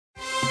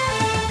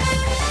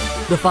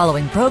The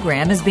following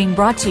program is being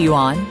brought to you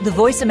on the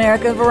Voice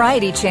America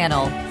Variety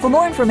Channel. For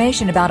more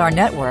information about our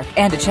network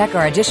and to check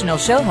our additional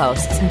show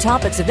hosts and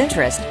topics of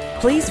interest,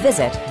 please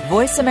visit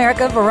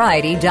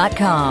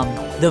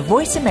voiceamericavariety.com. The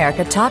Voice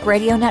America Talk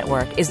Radio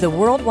Network is the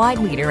worldwide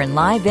leader in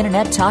live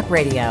Internet talk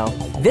radio.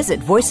 Visit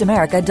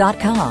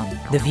voiceamerica.com.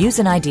 The views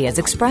and ideas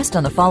expressed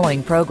on the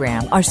following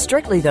program are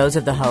strictly those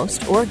of the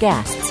host or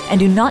guests and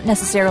do not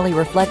necessarily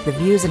reflect the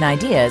views and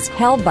ideas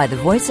held by the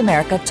Voice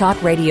America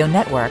Talk Radio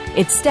Network,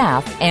 its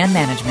staff, and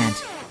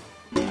management.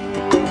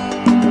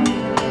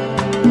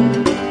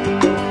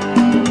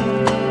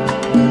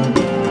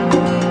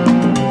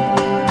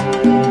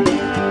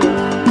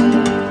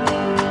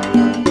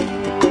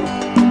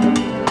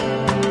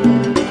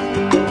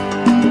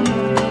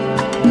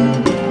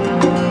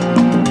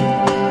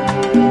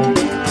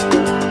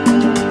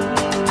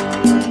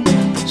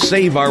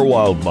 Save our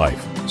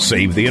wildlife,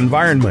 save the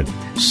environment,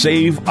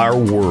 save our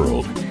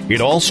world. It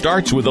all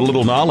starts with a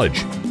little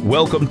knowledge.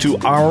 Welcome to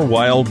Our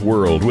Wild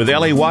World with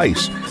Ellie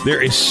Weiss.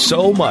 There is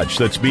so much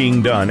that's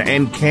being done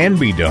and can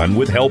be done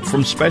with help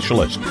from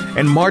specialists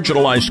and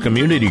marginalized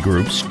community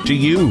groups to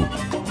you.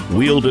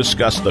 We'll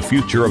discuss the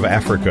future of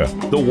Africa,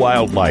 the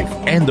wildlife,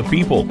 and the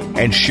people,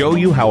 and show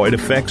you how it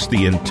affects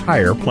the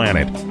entire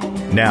planet.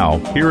 Now,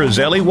 here is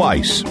Ellie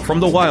Weiss from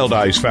the Wild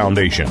Eyes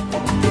Foundation.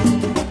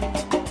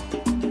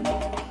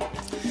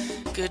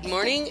 Good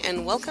morning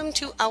and welcome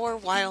to Our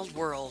Wild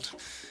World.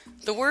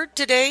 The word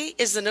today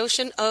is the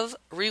notion of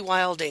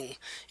rewilding.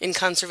 In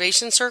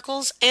conservation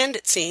circles, and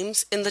it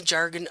seems in the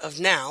jargon of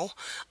now,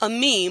 a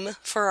meme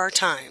for our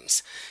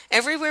times.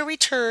 Everywhere we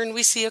turn,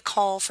 we see a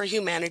call for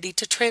humanity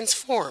to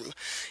transform.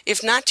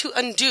 If not to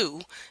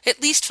undo,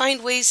 at least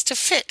find ways to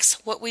fix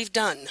what we've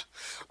done.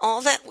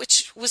 All that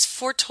which was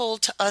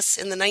foretold to us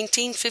in the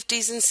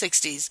 1950s and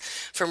 60s,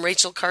 from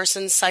Rachel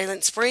Carson's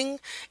Silent Spring,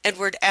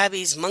 Edward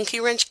Abbey's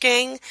Monkey Wrench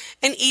Gang,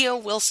 and E.O.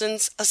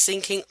 Wilson's A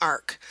Sinking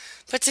Ark.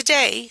 But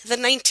today, the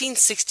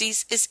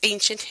 1960s is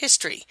ancient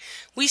history.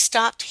 We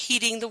stopped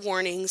heeding the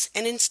warnings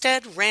and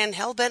instead ran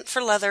hell-bent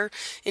for leather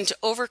into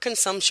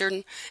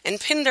overconsumption and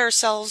pinned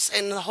ourselves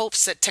in the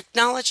hopes that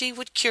technology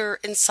would cure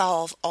and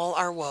solve all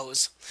our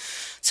woes.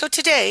 So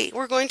today,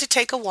 we're going to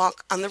take a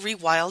walk on the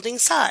rewilding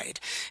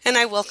side, and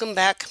I welcome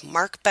back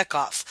Mark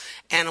Bekoff,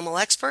 animal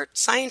expert,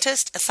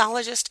 scientist,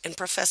 ethologist, and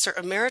professor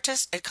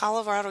emeritus at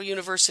Colorado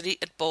University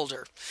at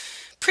Boulder.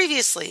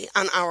 Previously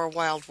on Our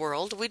Wild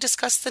World, we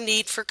discussed the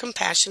need for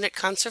compassionate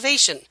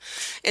conservation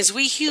as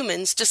we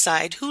humans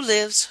decide who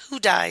lives, who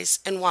dies,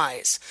 and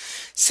why.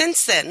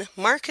 Since then,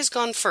 Mark has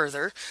gone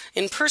further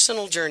in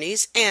personal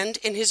journeys and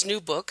in his new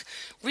book,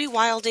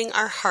 Rewilding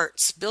Our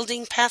Hearts,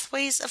 Building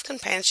Pathways of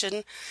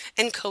Compassion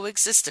and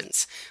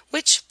Coexistence,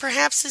 which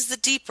perhaps is the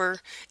deeper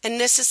and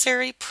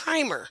necessary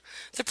primer,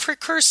 the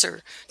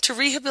precursor to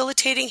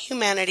rehabilitating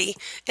humanity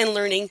and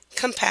learning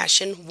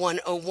Compassion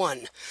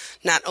 101.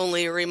 Not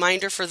only a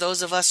reminder for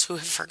those of us who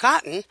have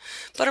forgotten,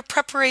 but a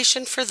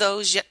preparation for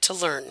those yet to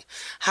learn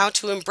how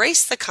to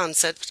embrace the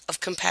concept of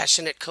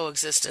compassionate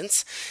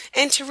coexistence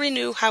and to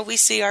renew how we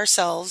see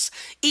ourselves,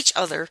 each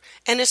other,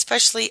 and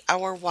especially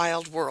our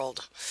wild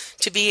world,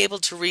 to be able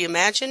to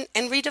reimagine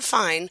and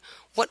redefine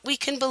what we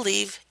can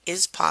believe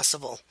is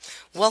possible.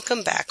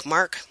 Welcome back,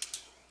 Mark.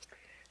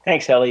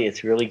 Thanks, Ellie.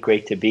 It's really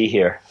great to be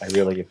here. I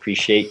really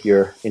appreciate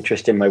your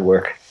interest in my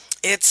work.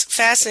 It's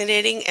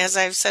fascinating. As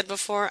I've said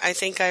before, I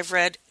think I've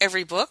read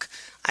every book.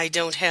 I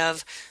don't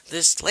have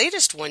this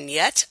latest one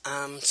yet,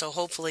 so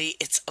hopefully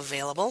it's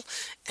available.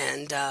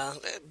 And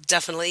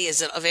definitely,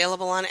 is it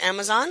available on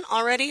Amazon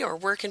already, or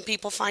where can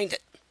people find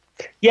it?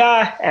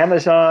 Yeah,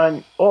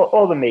 Amazon,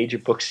 all the major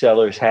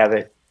booksellers have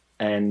it,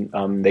 and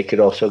they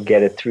could also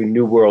get it through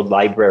New World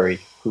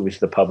Library, who is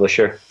the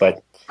publisher,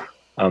 but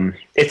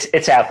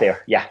it's out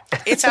there, yeah.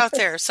 It's out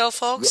there. So,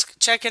 folks,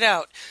 check it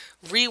out.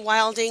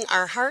 Rewilding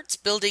Our Hearts,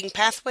 Building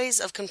Pathways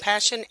of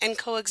Compassion and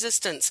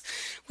Coexistence,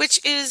 which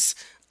is,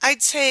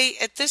 I'd say,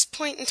 at this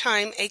point in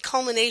time, a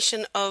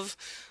culmination of,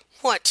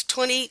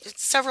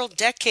 several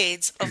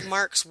decades of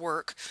Mark's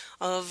work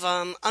of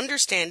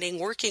understanding,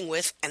 working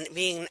with, and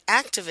being an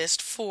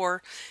activist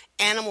for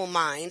animal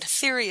mind,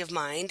 theory of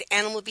mind,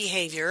 animal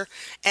behavior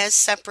as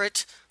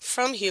separate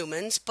from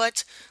humans,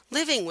 but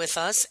living with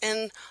us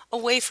and a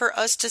way for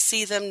us to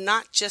see them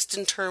not just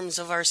in terms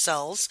of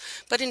ourselves,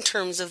 but in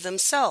terms of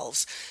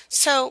themselves.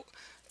 So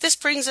this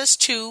brings us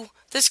to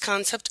this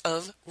concept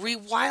of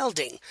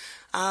rewilding.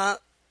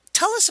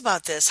 Tell us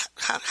about this.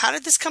 How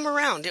did this come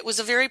around? It was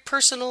a very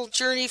personal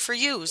journey for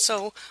you.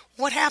 So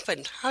what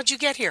happened? How'd you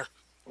get here?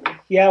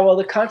 Yeah, well,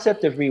 the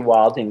concept of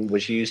rewilding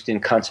was used in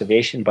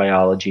conservation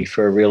biology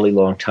for a really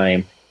long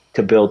time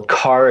to build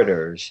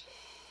corridors,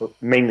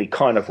 mainly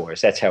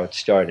carnivores. That's how it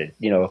started,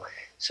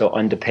 so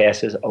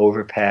underpasses,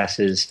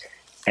 overpasses,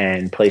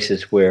 and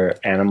places where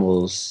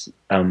animals,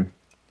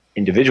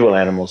 individual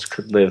animals,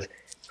 could live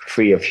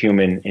free of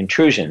human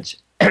intrusions.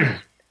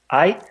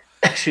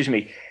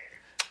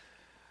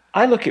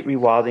 I look at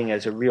rewilding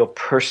as a real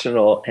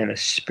personal and a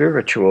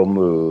spiritual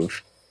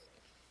move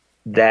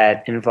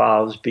that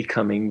involves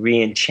becoming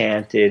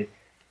re-enchanted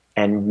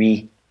and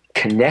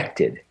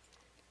connected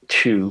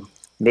to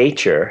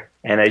nature.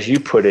 And as you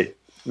put it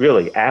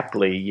really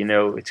aptly,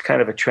 it's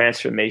kind of a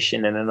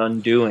transformation and an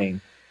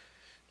undoing.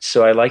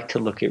 So I like to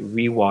look at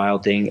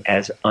rewilding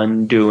as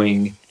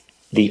undoing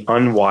the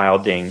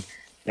unwilding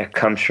that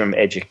comes from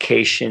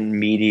education,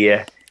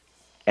 media,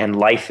 and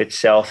life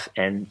itself,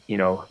 and,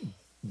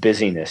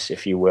 busyness,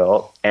 if you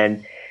will,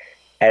 and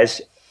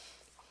as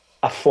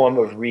a form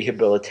of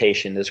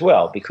rehabilitation as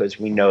well, because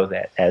we know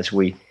that as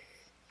we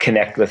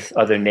connect with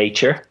other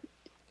nature,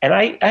 and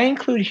I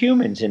include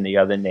humans in the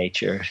other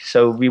nature.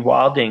 So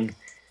rewilding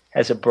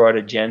has a broad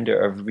agenda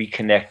of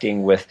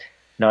reconnecting with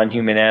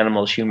non-human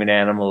animals, human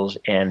animals,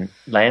 and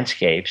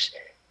landscapes.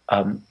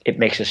 It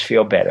makes us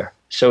feel better.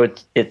 So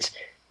it's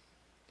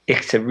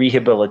a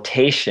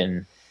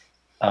rehabilitation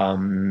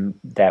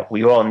that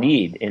we all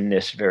need in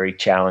this very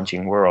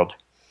challenging world.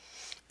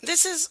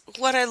 This is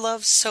what I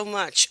love so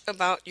much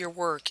about your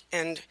work,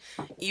 and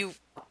you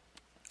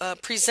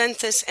present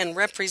this and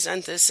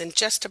represent this in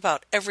just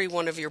about every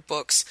one of your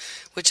books,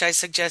 which I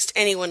suggest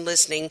anyone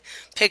listening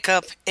pick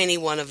up any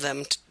one of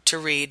them to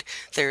read.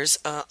 There's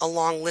a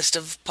long list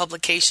of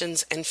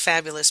publications and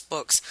fabulous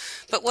books.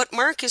 But what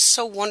Mark is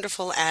so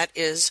wonderful at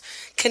is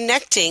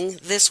connecting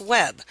this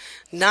web,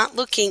 not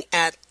looking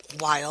at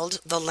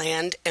the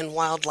land and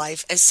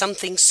wildlife as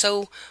something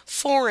so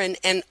foreign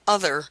and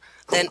other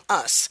than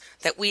us,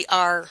 that we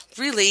are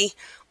really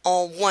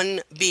all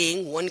one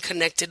being, one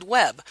connected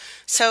web.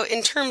 So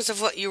in terms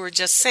of what you were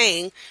just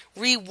saying,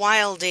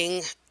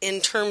 rewilding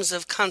in terms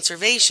of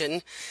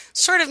conservation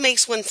sort of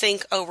makes one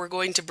think, oh, we're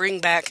going to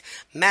bring back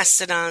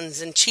mastodons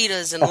and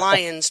cheetahs and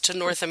lions to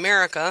North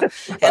America.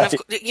 And,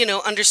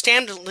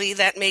 understandably,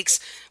 that makes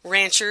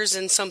ranchers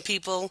and some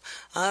people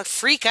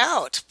freak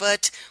out.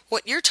 But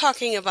what you're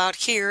talking about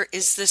here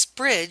is this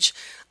bridge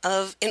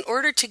of, in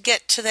order to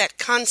get to that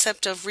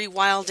concept of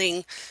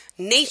rewilding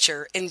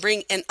nature and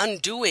bring an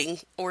undoing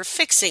or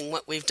fixing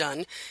what we've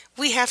done,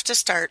 we have to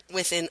start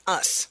within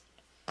us.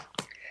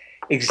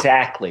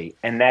 Exactly.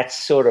 And that's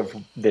sort of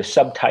the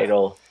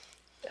subtitle,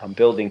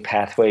 Building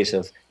Pathways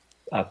of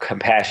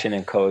Compassion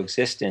and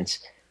Coexistence.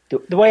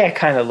 The way I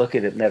kind of look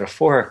at it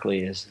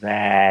metaphorically is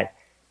that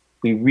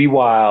we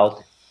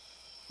rewild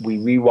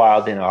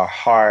in our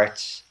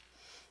hearts.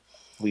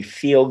 We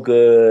feel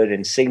good,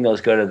 and signals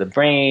go to the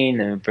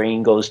brain, and the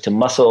brain goes to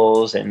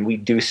muscles, and we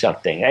do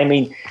something. I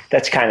mean,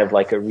 that's kind of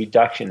like a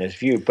reductionist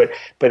view, but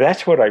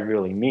that's what I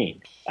really mean.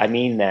 I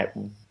mean that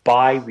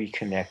by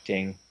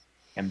reconnecting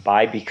and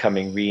by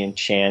becoming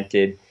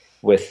re-enchanted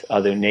with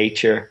other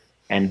nature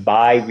and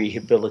by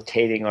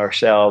rehabilitating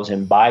ourselves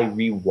and by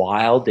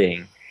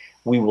rewilding,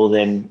 we will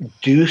then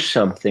do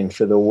something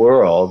for the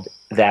world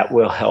that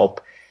will help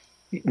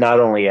not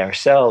only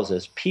ourselves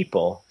as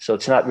people, so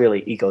it's not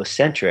really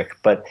egocentric,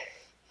 but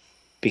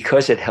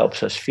because it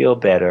helps us feel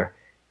better,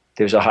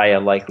 there's a higher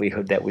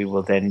likelihood that we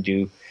will then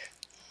do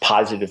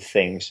positive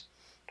things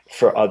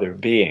for other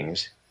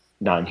beings,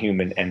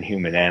 non-human and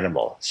human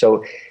animal.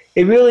 So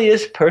it really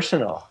is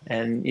personal,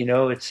 and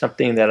it's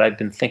something that I've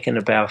been thinking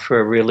about for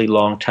a really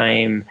long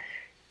time,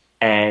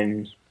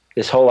 and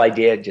this whole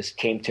idea just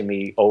came to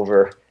me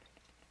over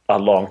a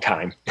long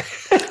time.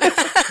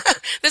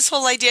 This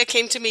whole idea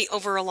came to me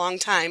over a long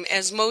time,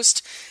 as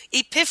most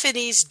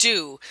epiphanies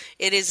do.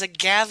 It is a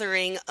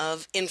gathering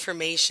of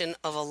information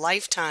of a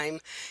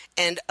lifetime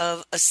and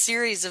of a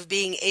series of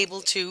being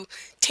able to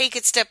take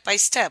it step by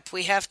step.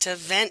 We have to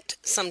vent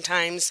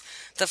sometimes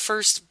the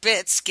first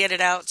bits, get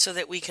it out so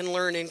that we can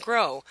learn and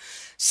grow.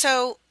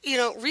 So,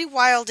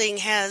 rewilding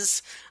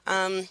has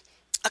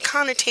a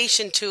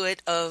connotation to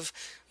it of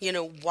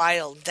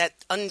wild, that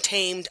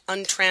untamed,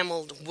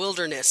 untrammeled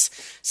wilderness.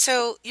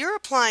 So you're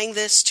applying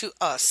this to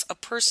us, a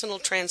personal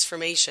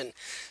transformation.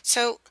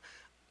 So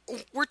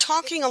we're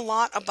talking a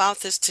lot about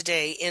this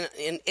today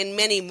in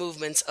many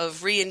movements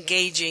of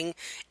re-engaging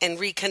and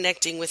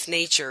reconnecting with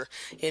nature,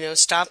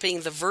 stopping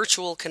the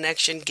virtual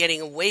connection,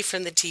 getting away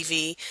from the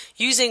TV,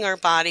 using our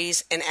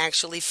bodies and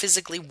actually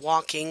physically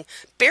walking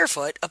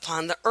barefoot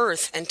upon the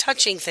earth and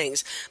touching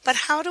things. But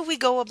how do we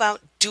go about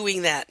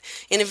doing that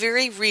in a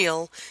very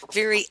real,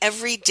 very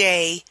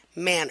everyday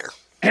manner?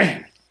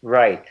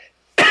 Right.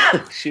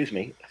 Excuse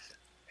me.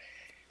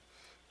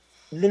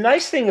 The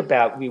nice thing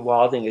about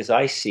rewilding, as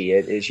I see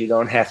it, is you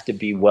don't have to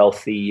be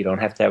wealthy. You don't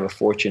have to have a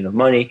fortune of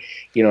money.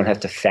 You don't have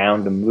to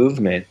found a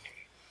movement.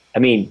 I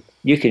mean,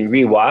 you can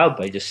rewild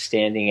by just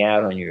standing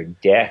out on your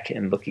deck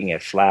and looking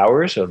at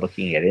flowers or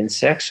looking at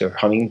insects or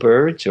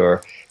hummingbirds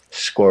or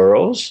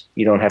squirrels.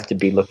 You don't have to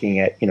be looking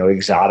at,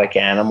 exotic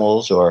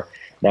animals or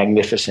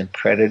magnificent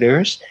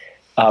predators.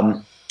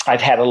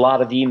 I've had a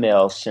lot of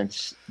emails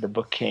since the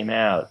book came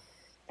out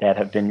that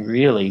have been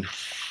really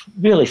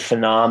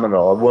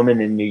phenomenal. A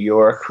woman in New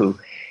York who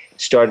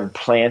started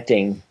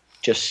planting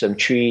just some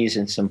trees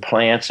and some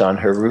plants on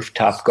her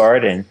rooftop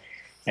garden,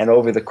 and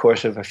over the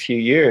course of a few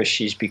years,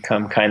 she's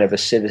become kind of a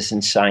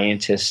citizen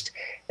scientist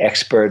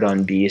expert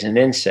on bees and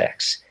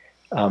insects.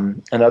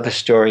 Another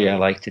story I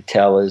like to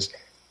tell is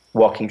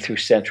walking through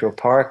Central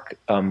Park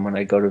when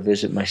I go to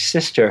visit my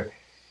sister.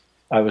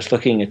 I was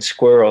looking at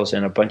squirrels,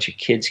 and a bunch of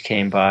kids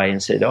came by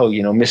and said, "Oh,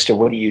 mister,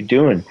 what are you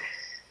doing?"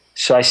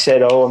 So I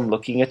said, "Oh, I'm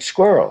looking at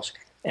squirrels."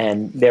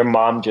 And their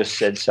mom just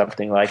said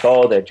something like,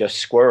 "Oh, they're just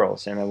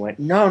squirrels." And I went,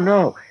 "No,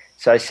 no."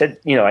 So I said,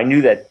 I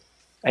knew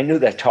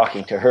that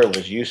talking to her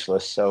was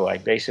useless. So I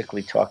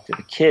basically talked to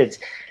the kids.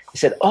 I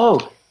said,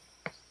 "Oh,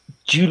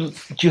 do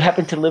you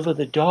happen to live with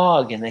a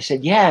dog?" And they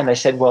said, "Yeah." And I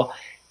said, "Well,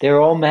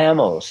 they're all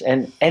mammals."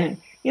 And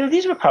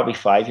these were probably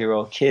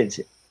 5-year-old kids.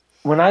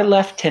 When I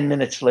left 10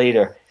 minutes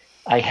later,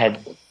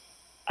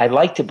 I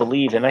like to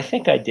believe, and I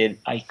think I did,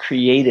 I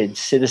created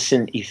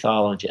citizen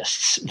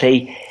ethologists.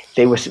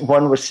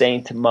 One was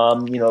saying to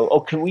mom, "Oh,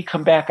 can we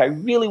come back? I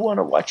really want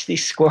to watch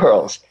these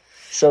squirrels."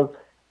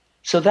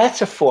 So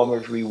that's a form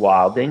of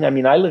rewilding. I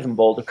mean, I live in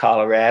Boulder,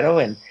 Colorado,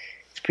 and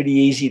it's pretty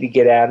easy to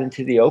get out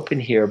into the open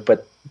here.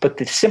 But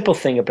the simple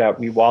thing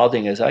about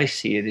rewilding, as I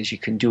see it, is you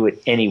can do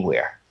it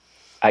anywhere.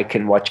 I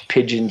can watch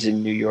pigeons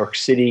in New York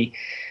City.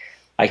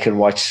 I can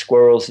watch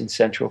squirrels in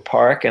Central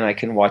Park, and I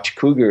can watch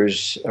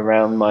cougars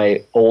around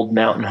my old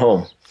mountain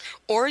home.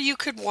 Or you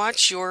could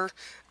watch your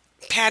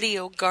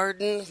patio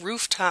garden,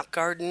 rooftop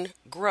garden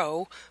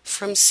grow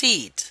from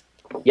seeds.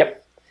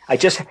 Yep.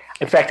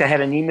 In fact, I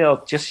had an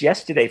email just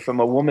yesterday from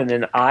a woman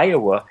in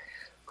Iowa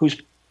who's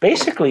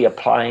basically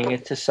applying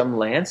it to some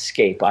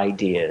landscape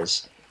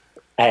ideas.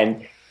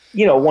 And,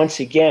 once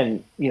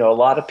again, a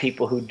lot of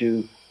people who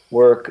do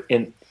work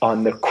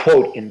on the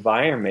quote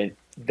environment,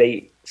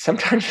 they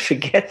sometimes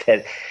forget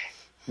that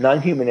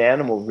non-human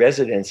animal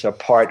residents are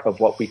part of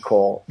what we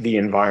call the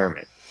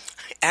environment.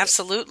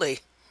 Absolutely.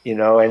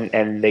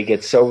 And they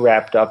get so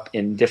wrapped up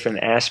in different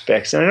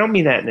aspects. And I don't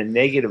mean that in a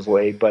negative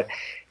way, but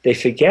they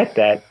forget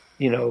that,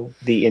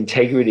 the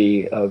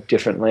integrity of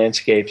different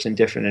landscapes and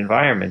different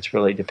environments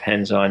really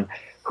depends on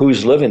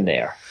who's living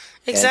there.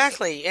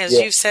 Exactly. As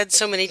you've said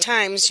so many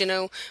times,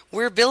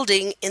 we're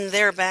building in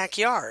their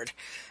backyard.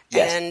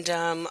 Yes. And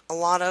a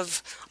lot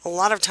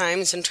of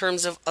times, in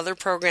terms of other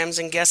programs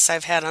and guests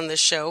I've had on this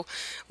show,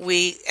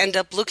 we end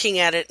up looking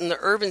at it in the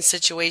urban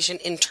situation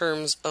in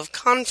terms of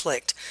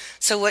conflict.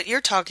 So what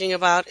you're talking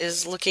about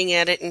is looking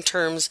at it in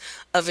terms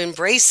of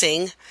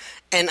embracing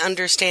and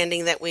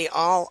understanding that we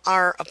all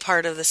are a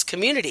part of this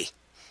community,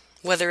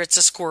 whether it's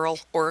a squirrel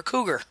or a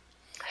cougar.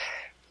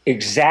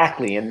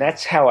 Exactly, and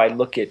that's how I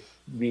look at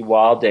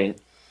rewilding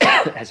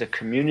as a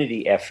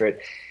community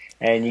effort.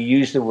 And you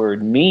use the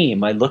word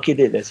meme. I look at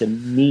it as a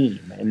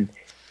meme. And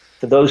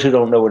for those who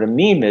don't know what a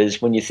meme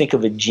is, when you think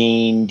of a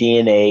gene,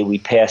 DNA, we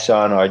pass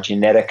on our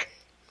genetic,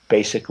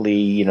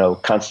 basically,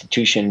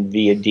 constitution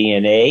via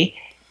DNA.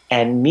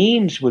 And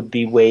memes would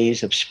be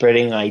ways of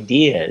spreading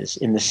ideas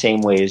in the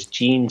same way as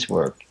genes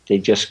work. They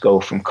just go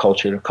from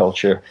culture to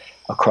culture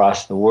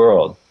across the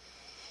world.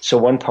 So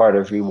one part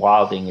of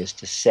rewilding is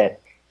to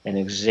set an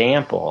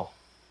example,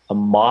 a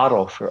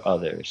model for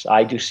others.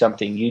 I do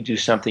something, you do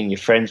something, your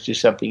friends do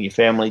something, your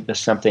family does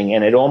something,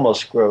 and it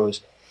almost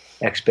grows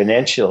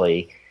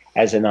exponentially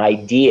as an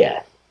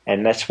idea.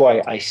 And that's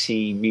why I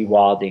see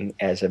rewilding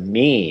as a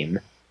meme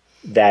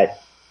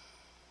that,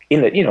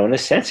 in a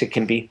sense, it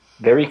can be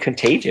very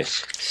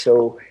contagious.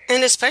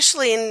 And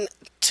especially in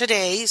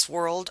today's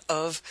world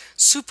of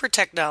super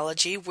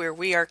technology, where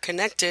we are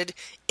connected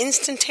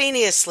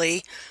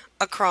instantaneously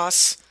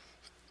across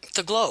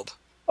the globe.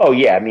 Oh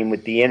yeah, I mean,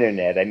 with the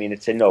internet,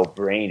 it's a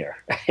no-brainer.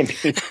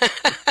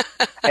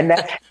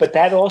 But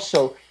that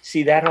also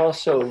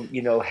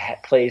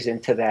plays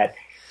into that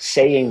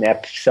saying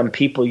that some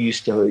people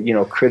used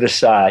to,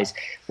 criticize,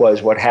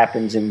 was what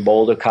happens in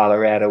Boulder,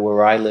 Colorado,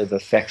 where I live,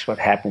 affects what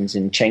happens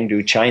in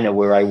Chengdu, China,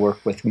 where I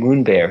work with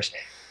moon bears.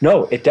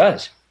 No, it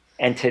does.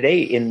 And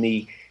today in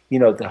the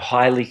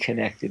highly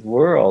connected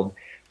world,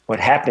 what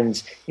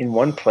happens in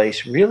one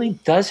place really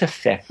does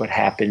affect what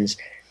happens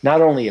not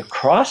only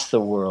across the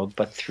world,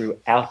 but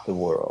throughout the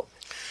world.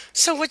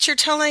 So what you're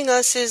telling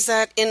us is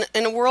that in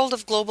a world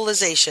of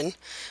globalization,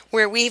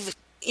 where we've,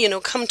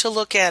 come to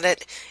look at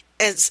it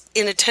as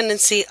in a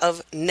tendency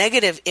of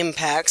negative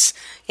impacts,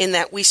 in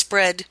that we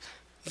spread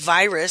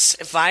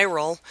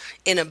viral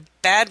in a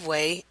bad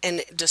way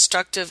and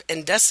destructive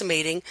and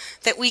decimating,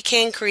 that we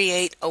can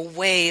create a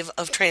wave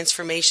of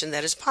transformation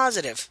that is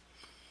positive.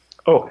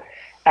 Oh,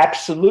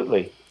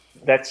 absolutely.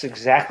 That's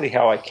exactly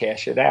how I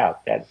cash it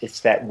out. That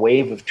it's that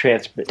wave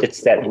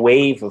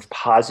of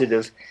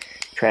positive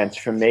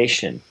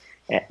transformation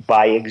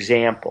by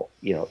example,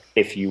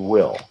 if you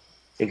will.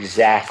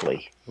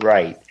 Exactly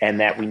right. And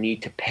that we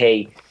need to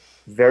pay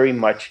very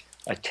much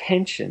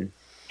attention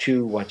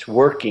to what's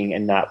working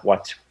and not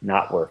what's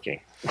not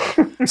working.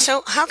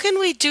 So how can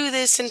we do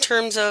this in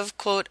terms of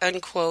quote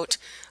unquote,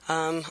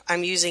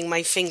 I'm using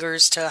my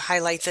fingers to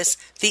highlight this,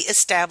 the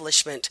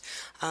establishment.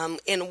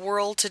 In a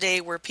world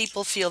today where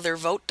people feel their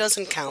vote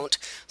doesn't count,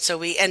 so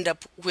we end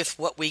up with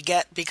what we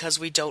get because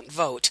we don't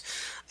vote.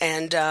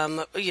 And,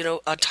 a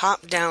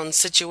top-down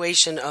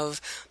situation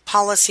of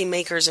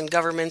policymakers and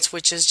governments,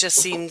 which has just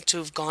seemed to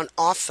have gone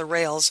off the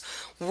rails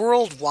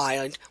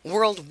worldwide,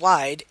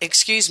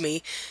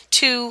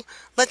 to,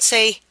 let's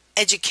say,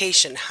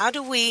 education. How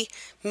do we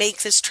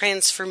make this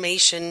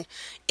transformation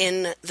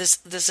in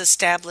this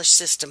established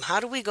system? How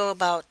do we go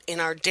about in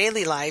our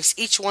daily lives,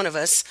 each one of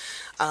us,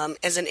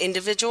 as an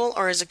individual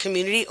or as a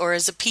community or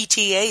as a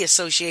PTA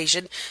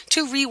association,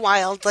 to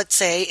rewild, let's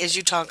say, as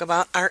you talk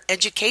about, our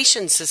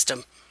education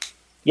system?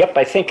 Yep,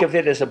 I think of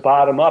it as a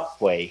bottom-up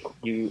way.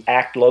 You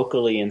act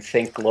locally and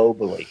think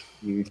globally.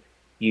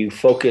 You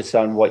focus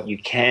on what you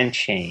can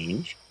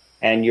change.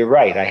 And you're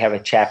right, I have a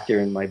chapter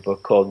in my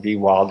book called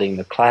Rewilding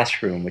the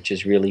Classroom, which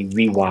is really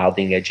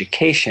rewilding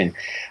education,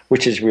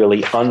 which is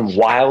really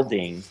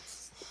unwilding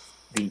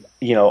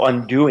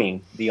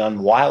undoing the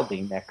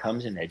unwilding that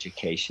comes in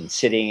education,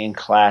 sitting in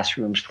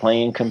classrooms,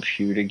 playing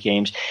computer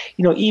games,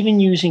 even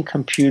using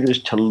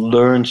computers to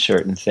learn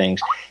certain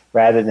things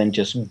rather than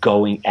just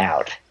going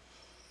out.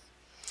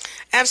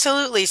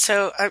 Absolutely.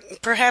 So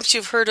perhaps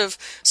you've heard of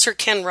Sir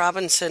Ken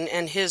Robinson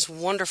and his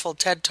wonderful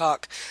TED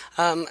Talk,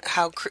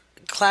 how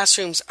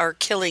classrooms are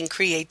killing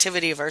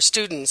creativity of our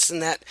students,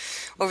 and that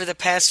over the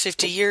past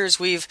 50 years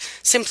we've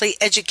simply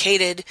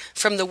educated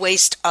from the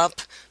waist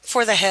up,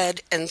 for the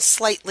head, and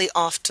slightly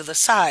off to the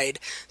side,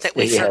 that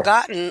we've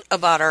forgotten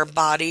about our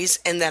bodies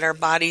and that our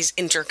bodies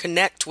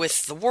interconnect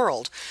with the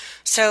world.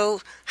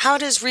 So how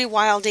does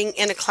rewilding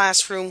in a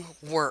classroom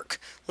work?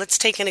 Let's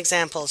take an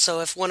example.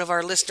 So if one of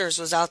our listeners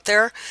was out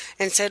there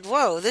and said,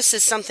 whoa, this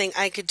is something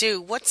I could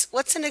do,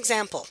 what's an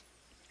example?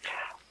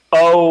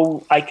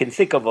 Oh, I can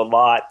think of a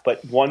lot,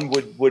 but one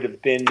would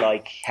have been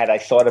like, had I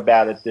thought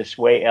about it this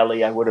way,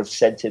 Ellie, I would have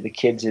said to the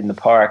kids in the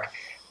park,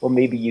 well,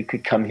 maybe you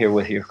could come here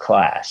with your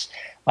class.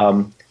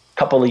 A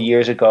couple of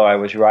years ago, I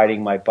was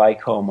riding my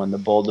bike home on the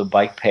Boulder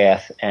Bike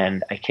Path,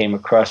 and I came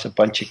across a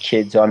bunch of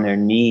kids on their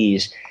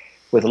knees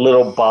with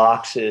little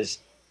boxes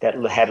that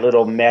had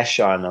little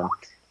mesh on them.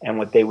 And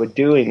what they were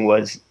doing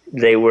was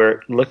they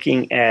were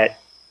looking at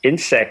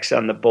insects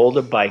on the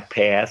Boulder Bike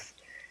Path.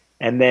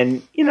 And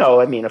then,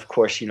 of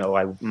course,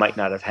 I might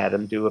not have had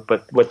them do it,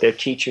 but what their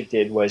teacher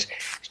did was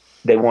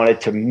they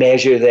wanted to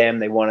measure them,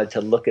 they wanted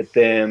to look at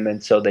them,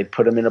 and so they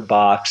put them in a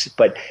box.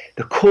 But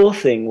the cool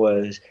thing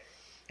was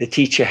the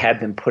teacher had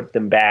them put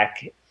them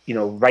back,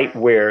 right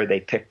where they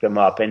picked them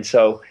up. And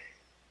so,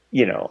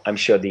 I'm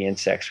sure the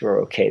insects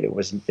were okay. There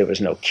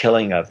was no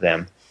killing of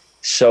them.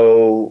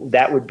 So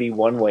that would be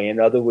one way.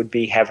 Another would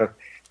be have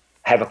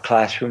a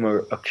classroom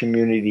or a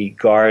community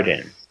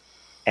garden,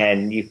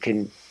 and you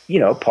can.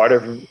 Part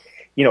of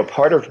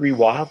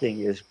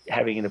rewilding is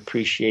having an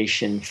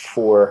appreciation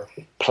for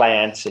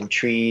plants and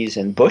trees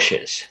and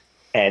bushes.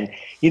 And,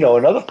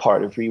 another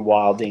part of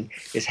rewilding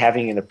is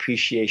having an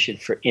appreciation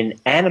for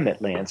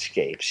inanimate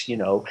landscapes,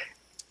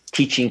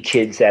 teaching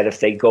kids that if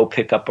they go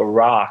pick up a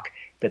rock,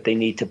 that they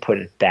need to put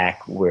it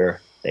back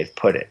where they've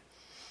put it.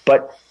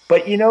 But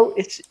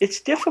it's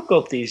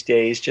difficult these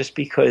days just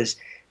because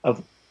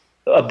of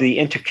the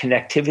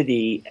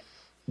interconnectivity,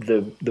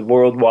 the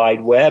World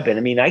Wide Web.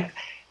 And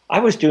I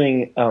was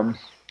doing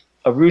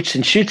a Roots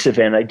and Shoots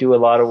event. I do a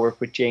lot of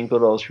work with Jane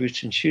Goodall's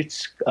Roots and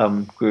Shoots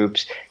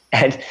groups.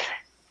 And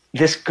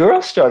this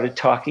girl started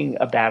talking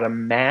about a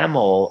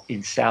mammal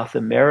in South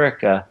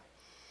America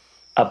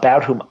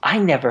about whom I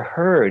never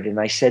heard. And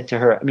I said to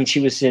her,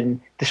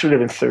 this would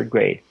have been third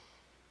grade.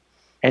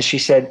 And she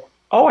said,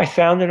 oh, I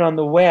found it on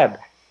the web.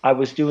 I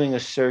was doing a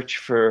search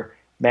for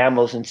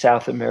mammals in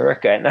South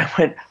America. And I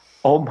went,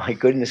 oh my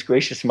goodness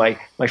gracious, my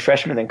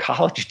freshmen in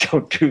college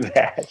don't do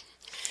that.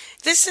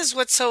 This is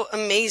what's so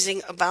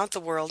amazing about the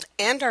world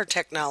and our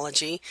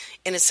technology,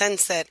 in a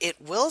sense that it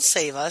will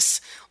save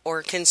us,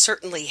 or can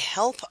certainly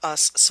help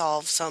us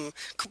solve some,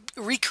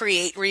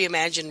 recreate,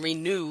 reimagine,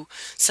 renew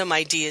some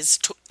ideas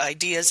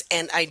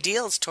and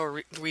ideals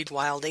toward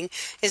rewilding,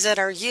 is that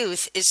our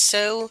youth is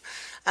so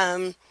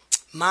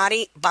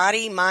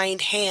body,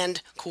 mind,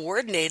 hand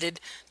coordinated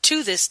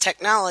to this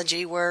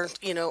technology, where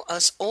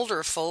us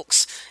older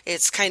folks,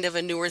 it's kind of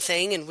a newer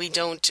thing, and we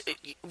don't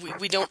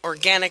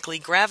organically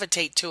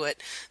gravitate to it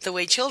the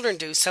way children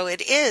do. So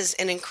it is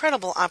an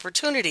incredible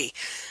opportunity.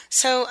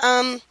 So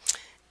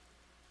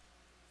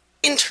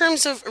in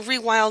terms of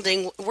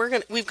rewilding,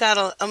 we've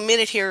got a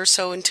minute here or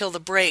so until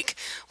the break.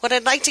 What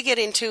I'd like to get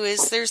into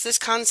is there's this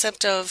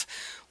concept of,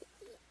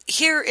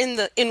 here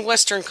in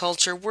Western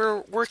culture,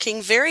 we're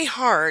working very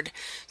hard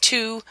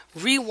to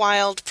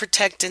rewild,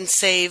 protect, and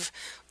save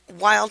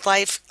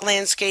wildlife,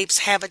 landscapes,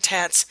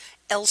 habitats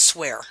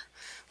elsewhere.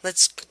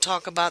 Let's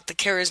talk about the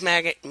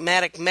charismatic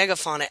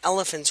megafauna,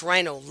 elephants,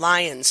 rhino,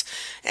 lions.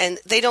 And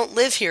they don't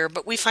live here,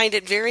 but we find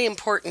it very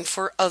important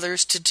for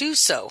others to do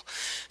so.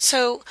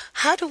 So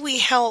how do we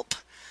help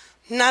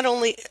not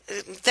only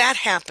that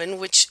happen,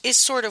 which is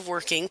sort of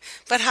working,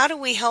 but how do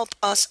we help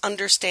us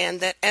understand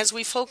that as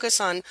we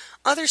focus on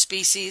other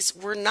species,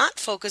 we're not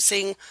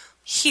focusing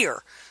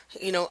here,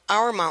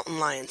 our mountain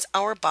lions,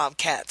 our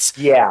bobcats.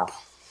 Yeah,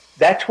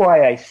 that's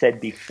why I said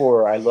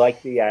before I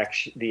like the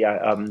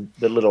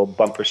little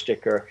bumper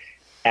sticker,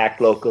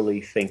 act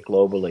locally, think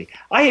globally.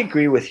 I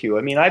agree with you.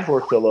 I've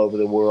worked all over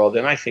the world,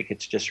 and I think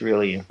it's just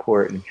really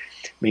important.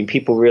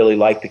 People really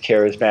like the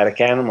charismatic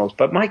animals,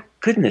 but my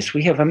goodness,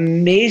 we have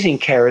amazing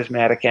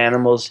charismatic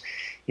animals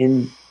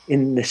in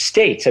in the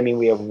States, I mean,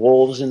 we have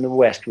wolves in the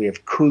West. We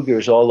have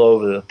cougars all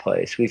over the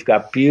place. We've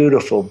got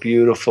beautiful,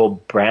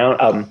 beautiful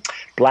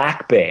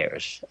black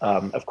bears,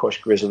 of course,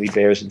 grizzly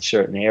bears in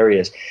certain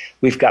areas.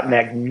 We've got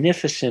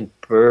magnificent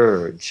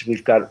birds.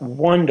 We've got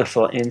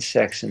wonderful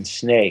insects and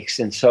snakes.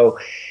 And so,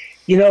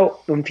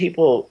 when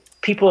people,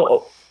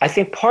 I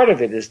think part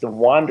of it is the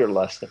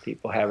wanderlust that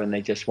people have, and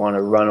they just want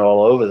to run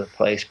all over the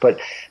place. But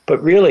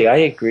really, I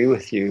agree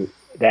with you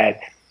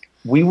that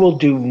we will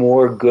do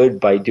more good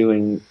by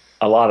doing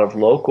a lot of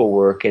local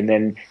work and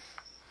then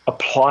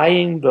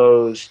applying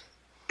those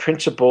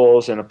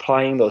principles and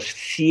applying those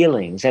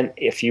feelings and,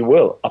 if you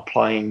will,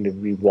 applying the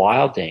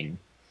rewilding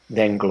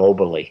then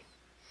globally.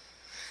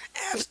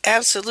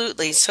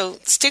 Absolutely. So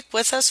stick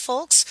with us,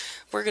 folks.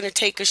 We're going to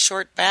take a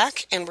short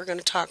back and we're going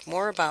to talk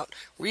more about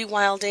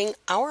rewilding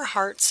our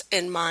hearts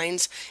and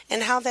minds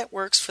and how that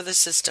works for the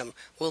system.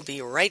 We'll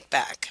be right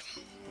back.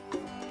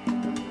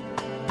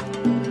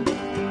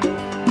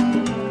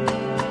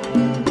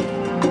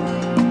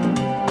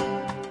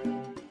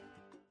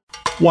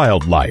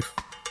 Wildlife.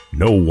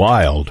 No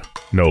wild,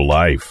 no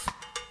life.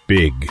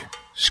 Big,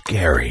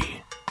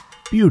 scary,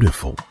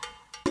 beautiful.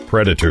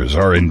 Predators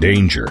are in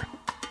danger.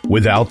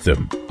 Without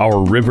them,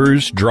 our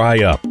rivers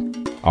dry up,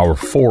 our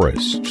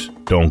forests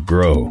don't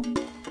grow,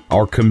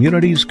 our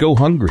communities go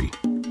hungry,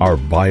 our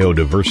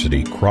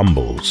biodiversity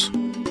crumbles.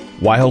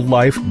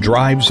 Wildlife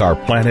drives our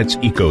planet's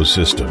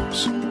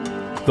ecosystems.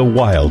 The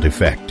Wild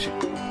Effect.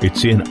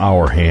 It's in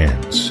our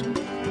hands.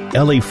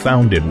 Ellie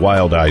founded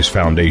Wild Eyes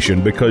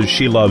Foundation because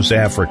she loves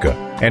Africa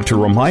and to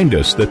remind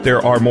us that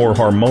there are more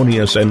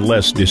harmonious and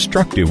less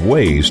destructive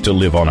ways to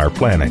live on our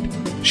planet.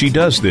 She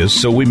does this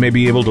so we may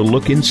be able to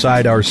look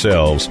inside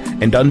ourselves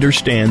and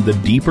understand the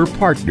deeper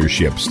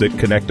partnerships that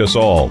connect us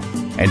all,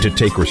 and to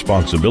take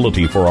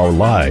responsibility for our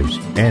lives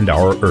and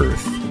our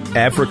Earth.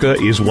 Africa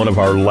is one of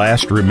our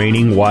last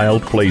remaining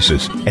wild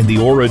places and the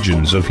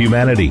origins of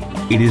humanity.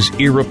 It is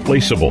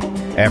irreplaceable.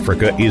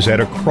 Africa is at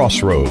a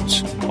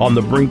crossroads, on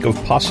the brink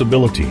of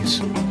possibilities.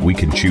 We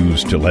can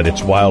choose to let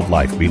its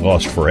wildlife be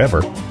lost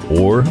forever,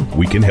 or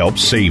we can help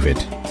save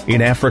it.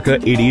 In Africa,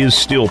 it is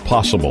still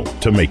possible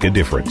to make a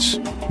difference.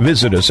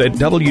 Visit us at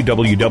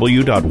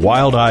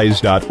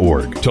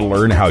www.wildeyes.org to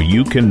learn how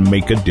you can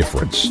make a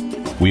difference.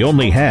 We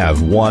only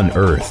have one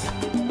Earth.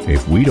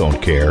 If we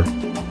don't care,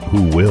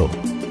 who will?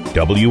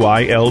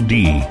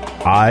 WILDIZE.org.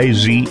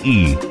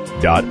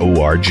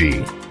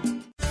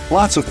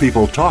 Lots of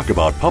people talk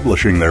about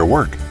publishing their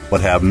work,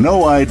 but have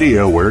no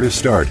idea where to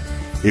start.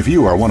 If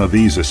you are one of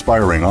these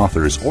aspiring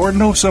authors or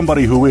know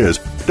somebody who is,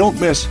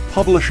 don't miss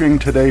Publishing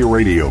Today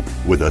Radio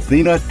with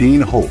Athena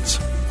Dean Holtz.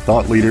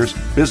 Thought leaders,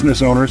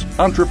 business owners,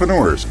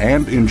 entrepreneurs,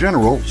 and, in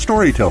general,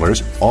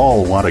 storytellers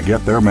all want to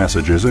get their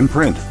messages in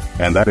print,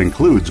 and that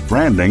includes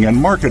branding and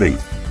marketing.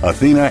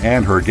 Athena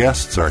and her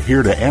guests are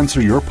here to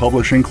answer your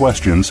publishing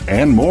questions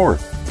and more.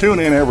 Tune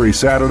in every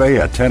Saturday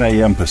at 10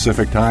 a.m.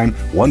 Pacific Time,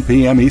 1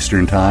 p.m.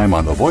 Eastern Time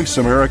on the Voice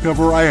America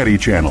Variety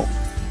Channel.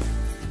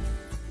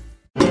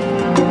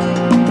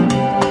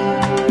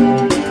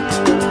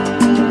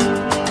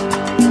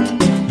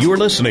 You're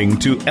listening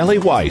to Ellie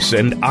Weiss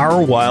and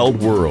Our Wild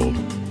World.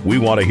 We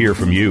want to hear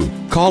from you.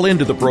 Call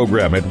into the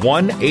program at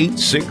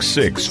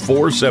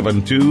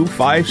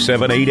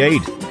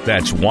 1-866-472-5788.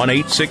 That's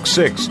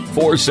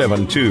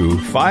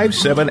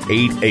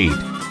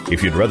 1-866-472-5788.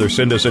 If you'd rather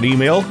send us an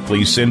email,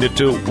 please send it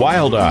to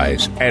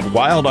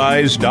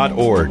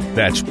wildeyes@wildeyes.org.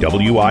 That's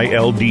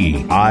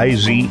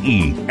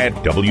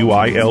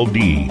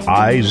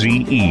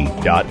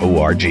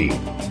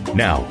WILDIZE@WILDIZE.org.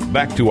 Now,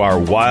 back to our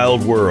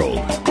wild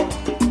world.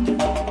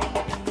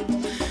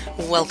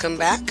 Welcome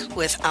back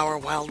with Our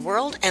Wild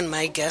World and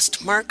my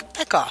guest, Mark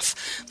Pekoff.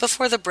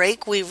 Before the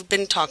break, we've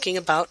been talking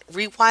about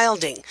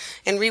rewilding.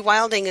 And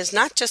rewilding is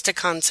not just a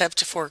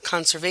concept for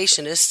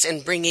conservationists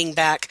and bringing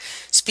back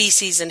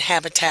species and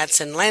habitats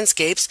and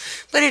landscapes,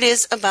 but it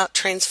is about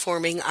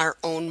transforming our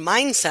own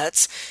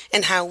mindsets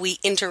and how we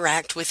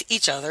interact with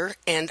each other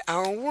and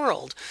our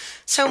world.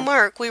 So,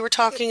 Mark, we were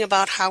talking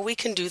about how we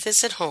can do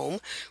this at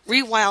home,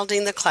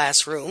 rewilding the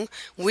classroom,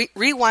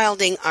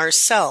 rewilding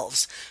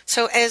ourselves.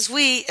 So as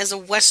we, as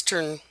a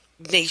Western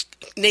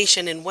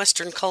nation and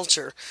Western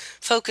culture,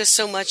 focus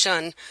so much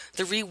on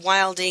the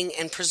rewilding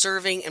and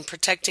preserving and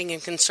protecting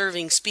and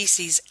conserving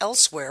species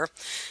elsewhere,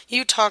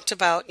 you talked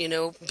about,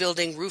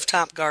 building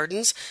rooftop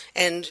gardens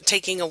and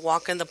taking a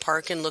walk in the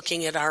park and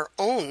looking at our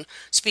own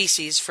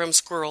species from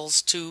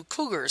squirrels to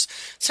cougars.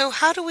 So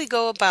how do we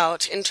go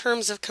about, in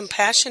terms of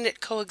compassionate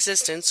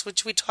coexistence,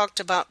 which we talked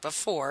about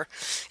before,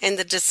 and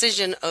the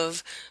decision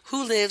of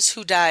who lives,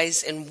 who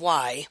dies, and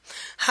why,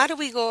 how do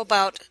we go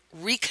about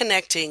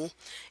reconnecting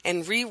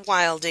and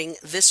rewilding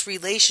this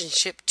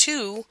relationship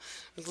to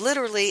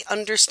literally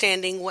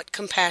understanding what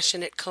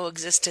compassionate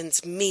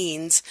coexistence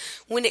means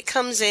when it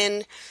comes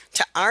in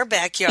to our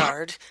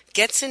backyard,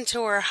 gets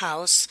into our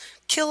house,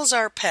 kills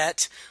our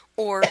pet,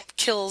 or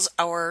kills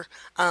our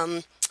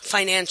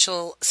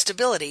financial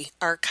stability,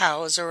 our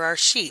cows or our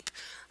sheep?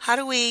 How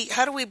do we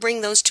bring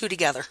those two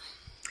together?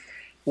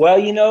 Well,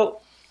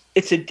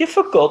 it's a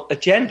difficult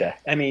agenda.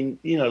 I mean,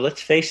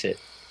 let's face it.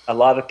 A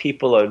lot of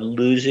people are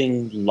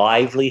losing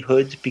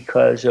livelihoods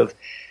because of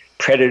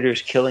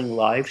predators killing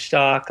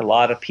livestock. A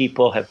lot of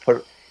people have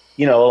put,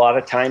 a lot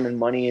of time and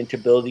money into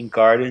building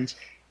gardens.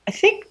 I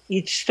think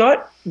you'd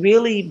start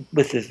really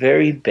with the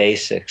very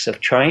basics of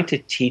trying to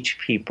teach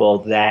people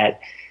that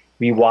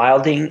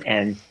rewilding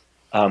and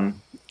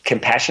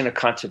compassionate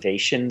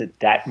conservation,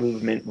 that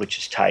movement which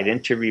is tied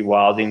into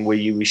rewilding, where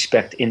you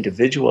respect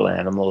individual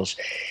animals,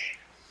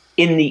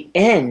 in the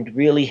end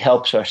really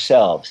helps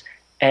ourselves.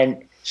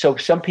 And so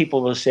some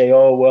people will say,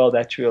 oh, well,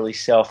 that's really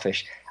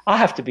selfish. I'll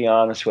have to be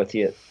honest with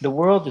you. The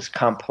world is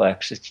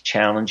complex. It's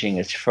challenging.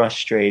 It's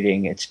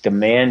frustrating. It's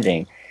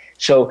demanding.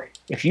 So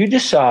if you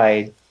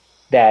decide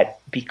that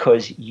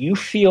because you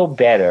feel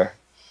better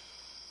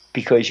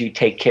because you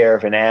take care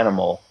of an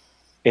animal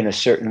in a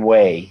certain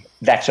way,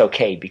 that's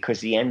okay,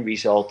 because the end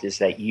result is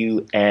that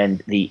you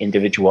and the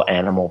individual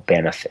animal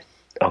benefit,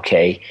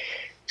 okay?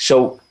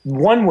 So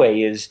one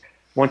way is,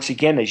 once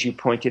again, as you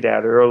pointed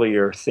out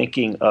earlier,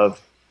 thinking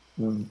of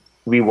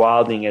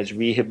rewilding as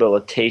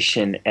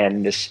rehabilitation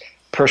and this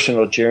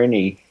personal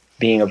journey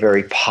being a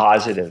very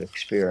positive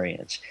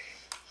experience.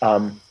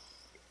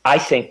 I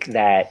think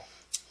that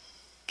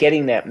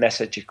getting that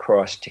message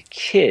across to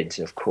kids,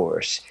 of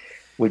course,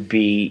 would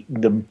be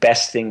the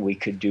best thing we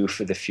could do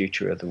for the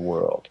future of the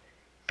world,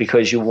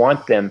 because you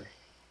want them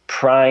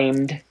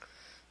primed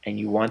and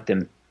you want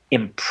them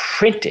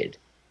imprinted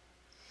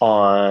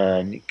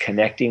on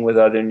connecting with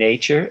other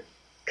nature,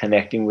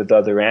 connecting with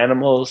other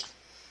animals,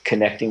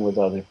 connecting with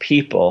other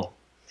people,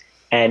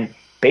 and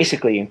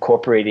basically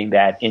incorporating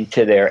that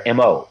into their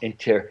MO,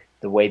 into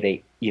the way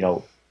they,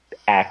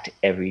 act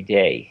every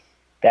day.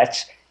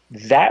 That's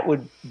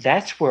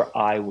where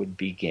I would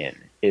begin.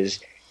 It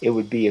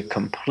would be a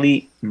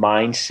complete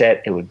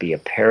mindset. It would be a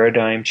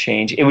paradigm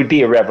change. It would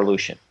be a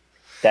revolution.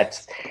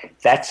 That's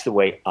the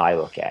way I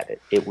look at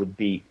it. It would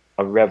be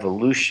a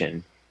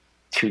revolution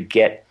to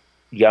get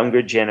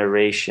younger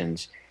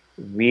generations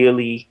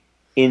really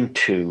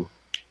into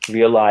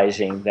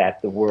realizing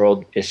that the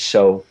world is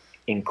so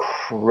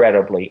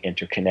incredibly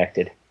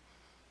interconnected.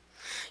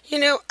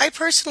 I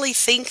personally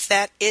think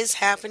that is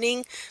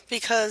happening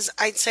because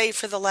I'd say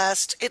for the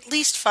last at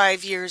least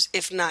 5 years,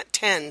 if not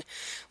 10,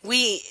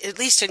 we, at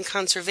least in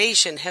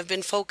conservation, have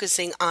been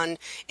focusing on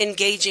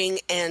engaging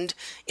and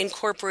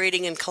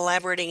incorporating and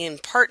collaborating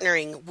and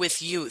partnering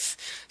with youth.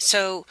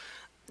 So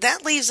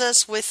that leaves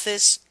us with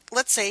this,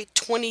 let's say,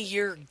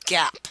 20-year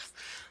gap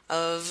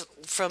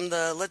from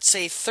the, let's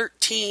say,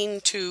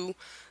 13 to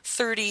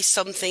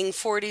 30-something,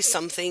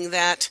 40-something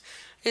that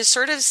is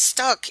sort of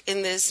stuck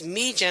in this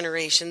me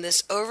generation,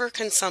 this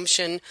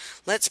overconsumption,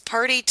 let's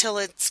party till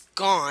it's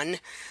gone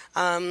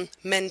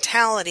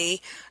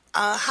mentality.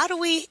 How do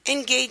we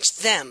engage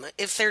them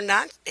if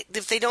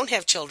they don't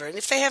have children?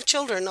 If they have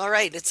children, all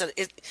right,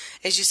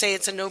 as you say,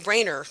 it's a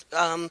no-brainer.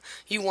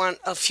 You want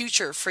a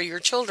future for your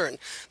children.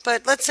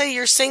 But let's say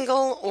you're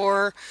single,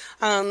 or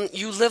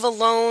you live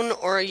alone,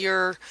 or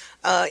you're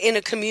in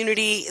a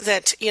community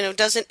that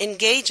doesn't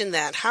engage in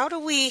that. How do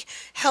we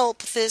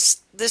help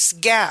this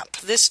gap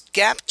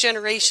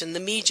generation, the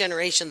me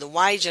generation, the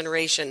Y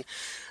generation,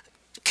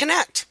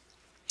 connect?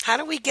 How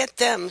do we get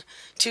them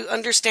to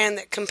understand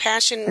that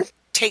compassion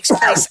takes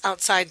place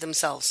outside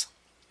themselves?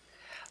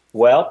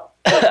 Well,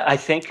 I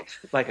think,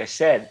 like I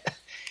said,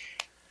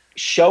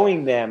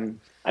 showing them,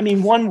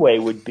 one way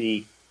would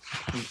be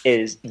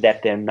is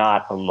that they're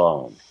not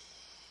alone.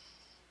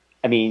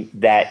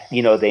 That,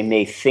 they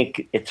may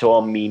think it's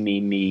all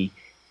me,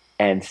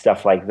 and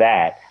stuff like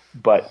that,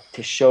 but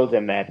to show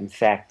them that, in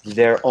fact,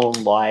 their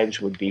own lives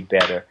would be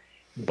better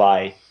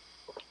by,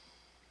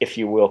 if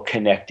you will,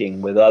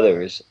 connecting with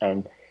others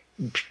and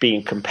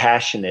being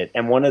compassionate.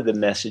 And one of the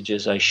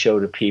messages I show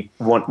to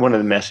people, one of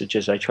the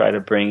messages I try to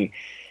bring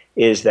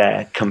is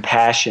that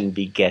compassion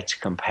begets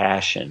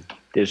compassion.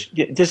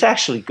 There's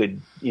actually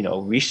good,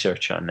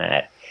 research on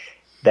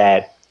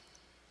that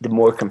the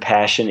more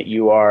compassionate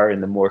you are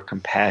and the more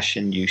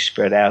compassion you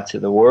spread out to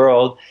the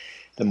world,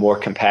 the more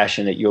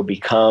compassionate you'll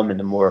become and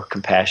the more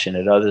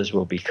compassionate others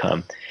will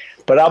become.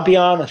 But I'll be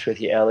honest with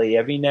you, Ellie,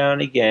 every now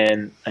and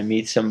again I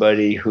meet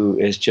somebody who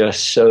is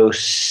just so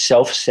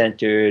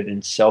self-centered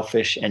and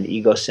selfish and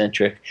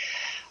egocentric.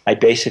 I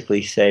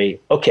basically say,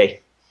 okay,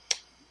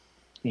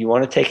 you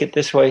want to take it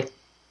this way?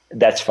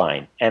 That's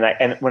fine.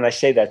 And when I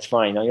say that's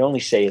fine, I only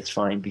say it's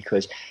fine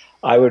because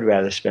I would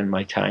rather spend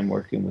my time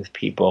working with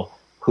people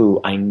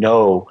who I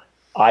know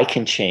I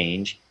can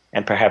change,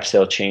 and perhaps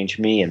they'll change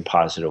me in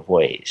positive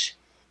ways.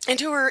 And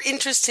who are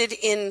interested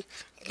in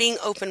being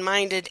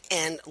open-minded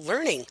and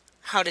learning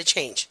how to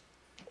change.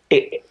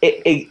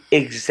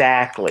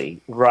 Exactly,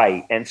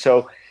 right. And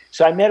so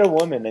I met a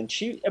woman, and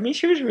she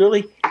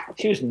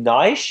was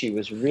nice. She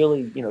was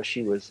really,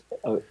 she was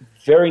a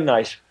very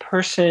nice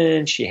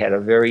person. She had a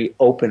very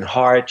open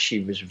heart.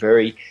 She was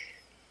very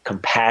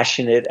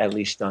compassionate, at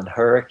least on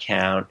her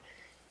account.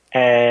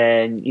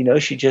 And,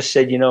 she just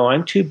said,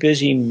 I'm too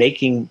busy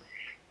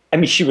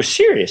she was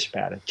serious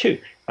about it too.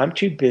 I'm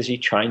too busy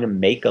trying to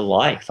make a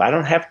life. I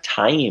don't have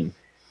time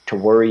to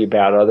worry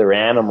about other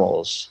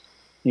animals.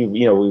 We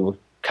were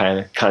kind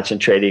of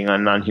concentrating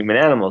on non-human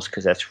animals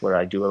because that's where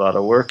I do a lot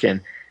of work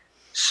in.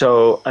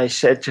 So I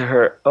said to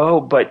her,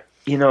 "Oh, but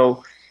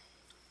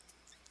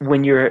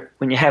when you're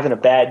having a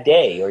bad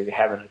day or you're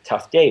having a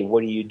tough day,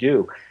 what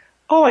do?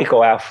 Oh, I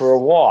go out for a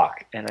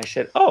walk." And I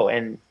said, "Oh,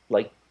 and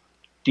like,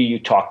 do you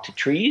talk to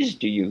trees?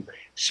 Do you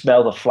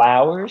smell the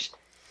flowers?"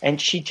 And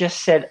she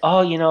just said,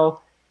 "Oh,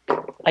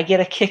 I get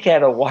a kick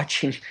out of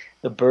watching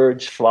the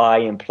birds fly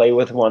and play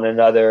with one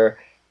another.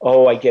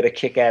 Oh, I get a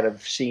kick out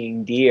of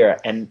seeing deer."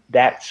 And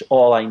that's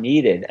all I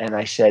needed. And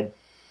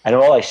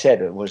all I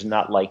said, it was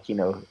not like,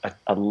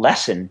 a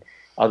lesson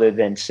other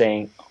than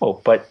saying,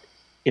 "Oh, but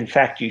in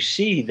fact, you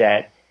see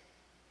that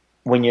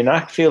when you're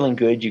not feeling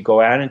good, you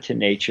go out into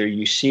nature,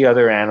 you see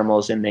other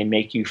animals and they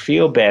make you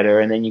feel better.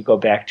 And then you go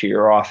back to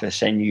your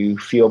office and you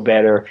feel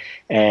better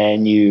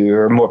and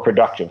you're more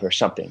productive or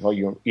something, or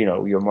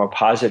you're more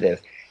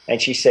positive."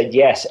 And she said,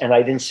 "Yes." And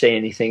I didn't say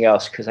anything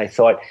else because I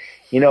thought,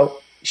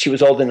 she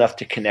was old enough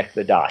to connect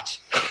the dots.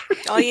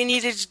 All you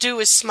needed to do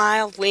was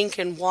smile, wink,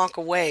 and walk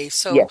away.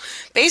 So Yes.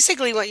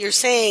 basically what you're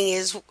saying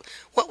is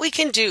what we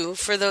can do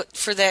for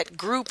that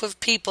group of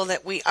people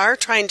that we are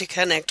trying to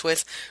connect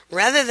with,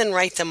 rather than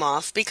write them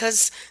off,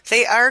 because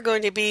they are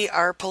going to be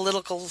our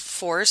political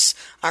force,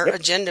 our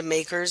agenda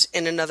makers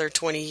in another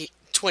 20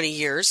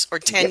 years or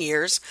 10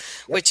 years,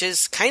 which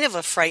is kind of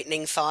a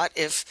frightening thought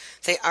if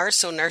they are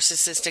so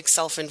narcissistic,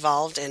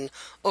 self-involved, and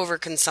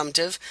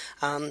overconsumptive.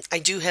 I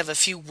do have a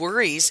few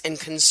worries and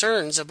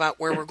concerns about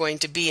where we're going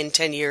to be in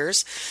 10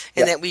 years,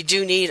 and that we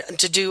do need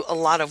to do a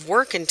lot of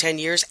work in 10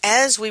 years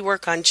as we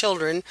work on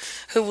children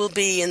who will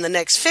be in the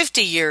next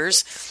 50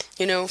 years,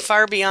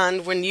 far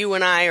beyond when you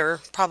and I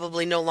are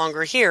probably no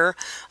longer here,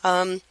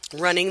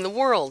 running the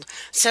world.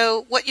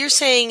 So what you're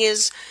saying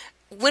is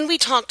when we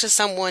talk to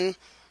someone,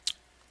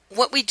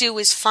 what we do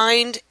is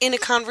find in a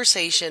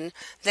conversation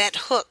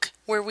that hook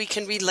where we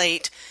can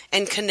relate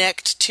and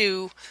connect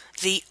to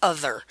the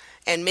other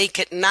and make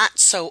it not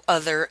so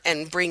other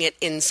and bring it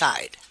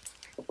inside.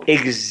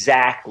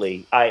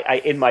 Exactly.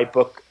 I in my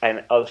book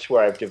and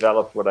elsewhere, I've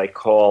developed what I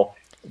call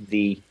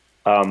the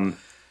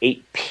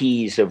 8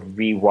 P's of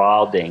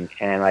rewilding,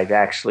 and I've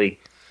actually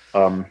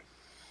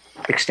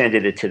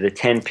extended it to the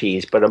 10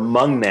 P's. But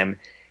among them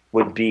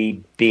would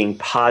be being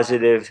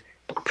positive,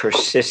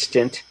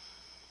 persistent,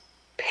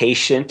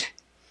 patient,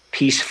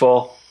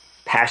 peaceful,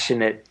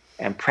 passionate,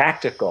 and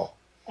practical,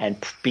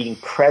 and being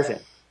present.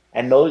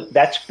 And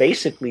that's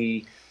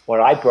basically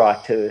what I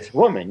brought to this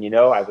woman.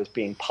 I was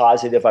being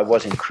positive. I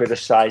wasn't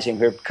criticizing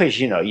her because,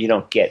 you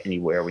don't get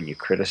anywhere when you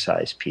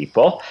criticize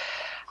people.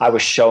 I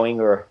was showing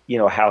her,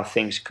 how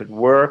things could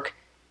work.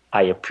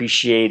 I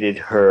appreciated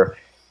her,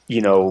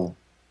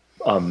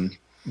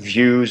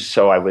 views.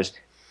 So I was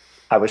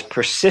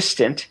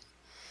persistent.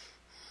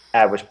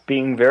 I was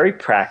being very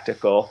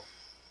practical.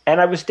 And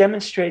I was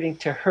demonstrating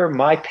to her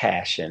my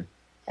passion.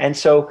 And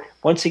so,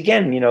 once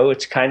again,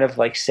 it's kind of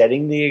like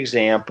setting the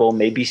example,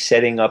 maybe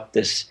setting up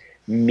this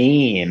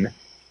meme,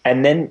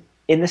 and then,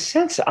 in a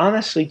sense,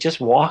 honestly, just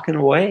walking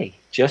away,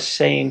 just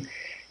saying,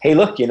 "Hey,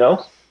 look,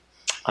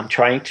 I'm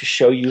trying to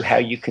show you how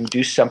you can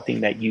do something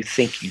that you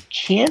think you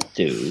can't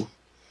do.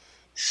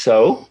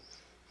 So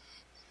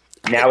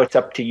now it's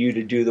up to you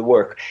to do the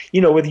work."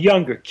 With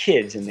younger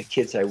kids and the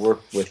kids I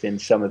work with in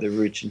some of the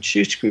Roots and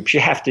Shoots groups, you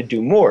have to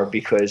do more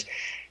because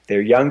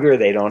they're younger,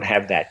 they don't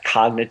have that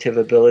cognitive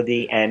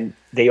ability, and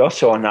they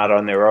also are not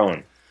on their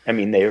own. I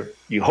mean,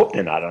 you hope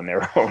they're not on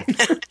their own.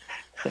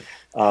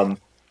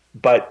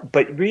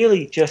 But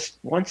really, just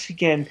once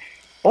again,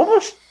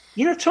 almost,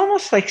 it's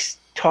almost like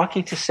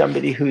talking to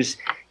somebody who's,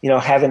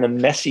 having a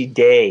messy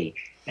day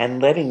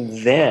and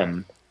letting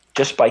them,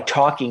 just by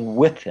talking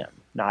with them,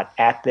 not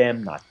at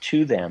them, not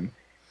to them,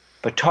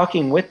 but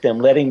talking with them,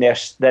 letting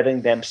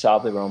them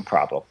solve their own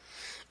problem.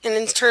 And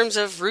in terms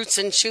of Roots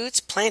and Shoots,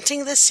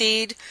 planting the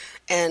seed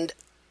and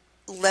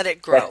let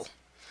it grow.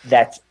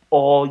 That's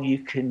all you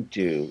can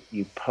do.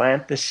 You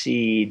plant the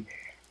seed,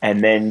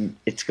 and then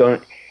it's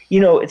going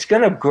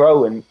to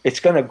grow, and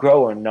it's going to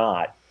grow or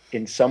not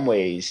in some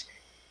ways,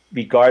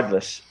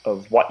 regardless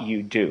of what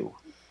you do.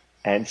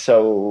 And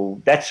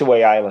so that's the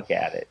way I look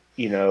at it.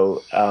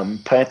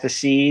 Plant the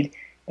seed,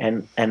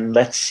 and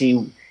let's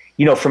see.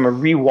 From a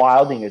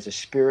rewilding as a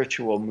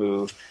spiritual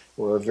move,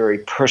 or a very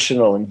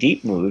personal and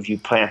deep move, you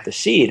plant the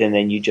seed and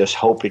then you just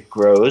hope it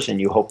grows, and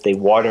you hope they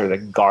water the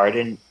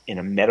garden in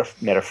a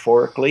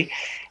metaphorically,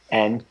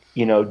 and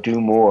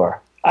do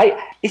more.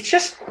 It's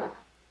just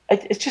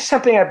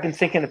something I've been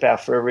thinking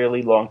about for a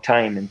really long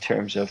time in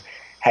terms of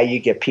how you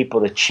get people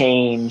to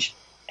change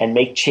and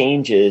make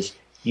changes.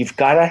 You've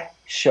got to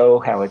show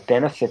how it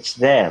benefits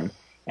them,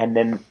 and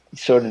then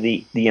sort of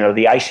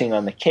the icing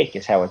on the cake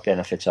is how it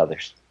benefits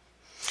others.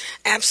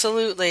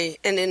 Absolutely.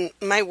 And in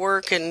my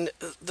work and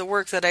the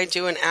work that I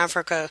do in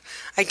Africa,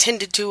 I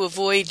tended to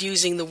avoid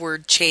using the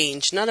word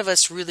change. None of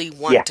us really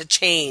want to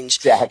change.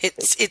 Exactly.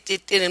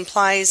 It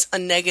implies a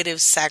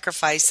negative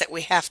sacrifice that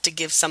we have to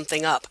give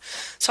something up.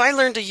 So I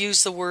learned to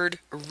use the word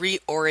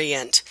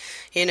reorient.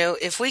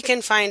 If we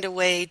can find a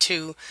way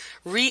to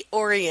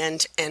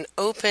reorient and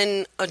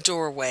open a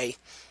doorway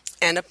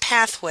and a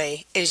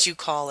pathway, as you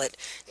call it,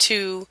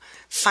 to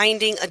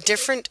finding a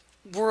different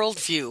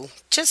worldview,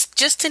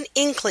 just an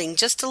inkling,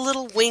 just a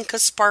little wink, a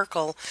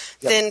sparkle,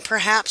 then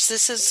perhaps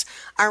this is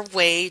our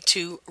way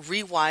to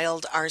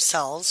rewild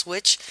ourselves,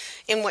 which,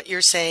 in what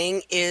you're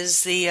saying,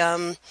 is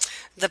the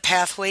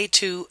pathway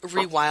to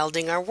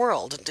rewilding our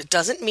world. It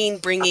doesn't mean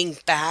bringing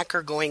back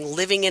or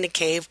living in a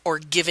cave or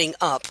giving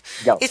up.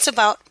 No. It's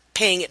about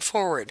paying it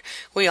forward.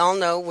 We all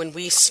know when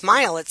we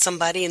smile at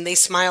somebody and they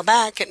smile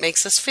back, it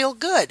makes us feel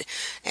good.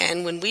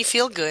 And when we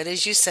feel good,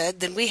 as you said,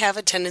 then we have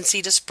a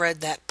tendency to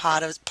spread that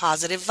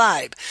positive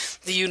vibe.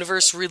 The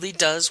universe really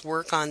does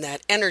work on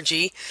that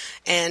energy.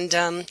 And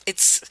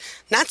it's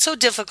not so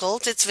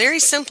difficult. It's very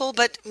simple,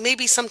 but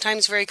maybe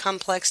sometimes very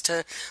complex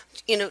to,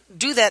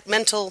 do that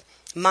mental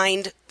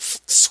mind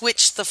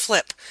switch the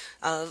flip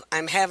of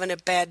I'm having a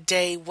bad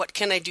day. What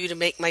can I do to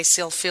make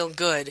myself feel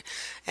good?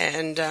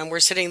 And we're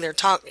sitting there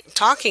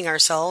talking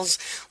ourselves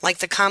like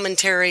the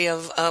commentary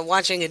of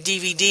watching a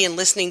DVD and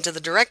listening to the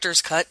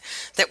director's cut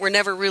that we're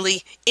never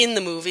really in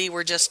the movie.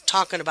 We're just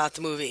talking about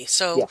the movie.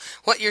 So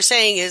what you're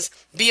saying is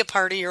be a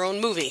part of your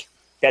own movie.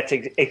 That's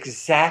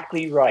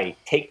exactly right.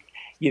 Take,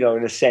 in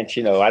a sense,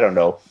 I don't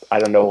know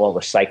all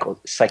the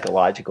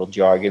psychological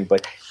jargon,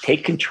 but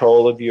take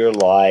control of your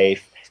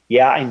life.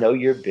 Yeah, I know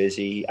you're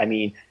busy. I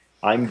mean,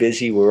 I'm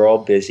busy. We're all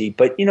busy.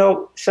 But,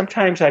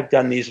 sometimes I've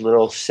done these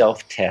little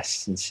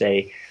self-tests and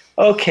say,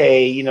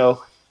 okay,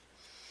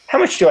 how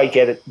much do I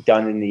get it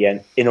done in the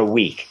end in a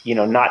week?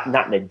 Not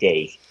in a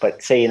day,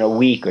 but say in a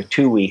week or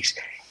 2 weeks.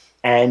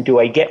 And do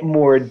I get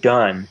more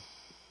done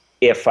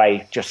if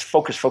I just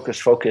focus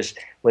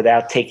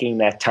without taking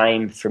that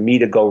time for me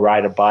to go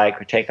ride a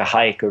bike or take a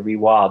hike or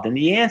rewild? And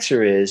the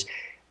answer is,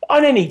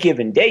 on any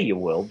given day you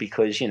will,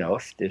 because,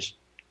 if there's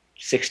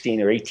 16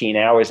 or 18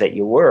 hours that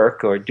you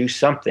work or do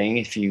something,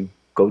 if you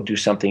go do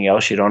something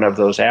else, you don't have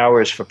those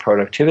hours for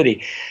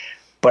productivity.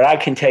 But I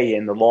can tell you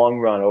in the long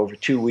run, over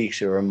 2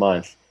 weeks or a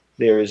month,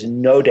 there is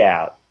no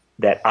doubt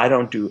that I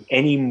don't do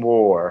any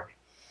more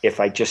if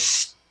I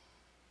just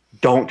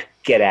don't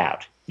get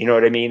out. You know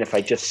what I mean? If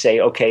I just say,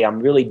 okay, I'm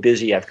really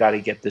busy, I've got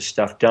to get this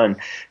stuff done,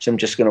 so I'm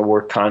just going to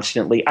work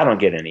constantly, I don't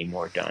get any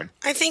more done.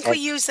 I think we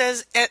use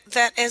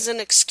that as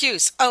an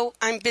excuse. Oh,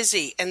 I'm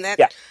busy, and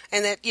that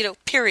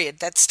period.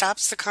 That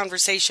stops the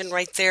conversation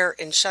right there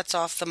and shuts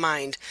off the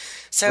mind.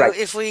 So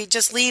if we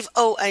just leave,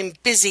 oh, I'm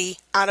busy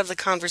out of the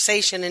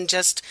conversation and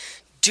just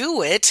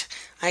do it.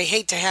 I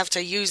hate to have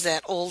to use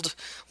that old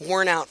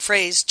worn-out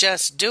phrase,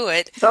 just do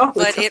it,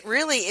 but it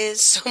really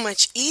is so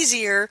much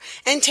easier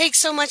and takes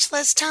so much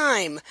less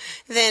time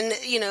than,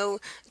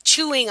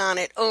 chewing on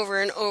it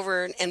over and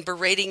over and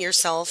berating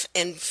yourself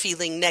and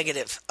feeling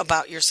negative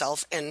about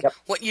yourself and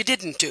what you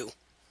didn't do.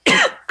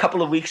 A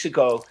couple of weeks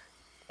ago,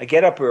 I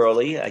get up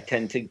early. I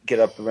tend to get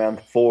up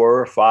around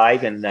 4 or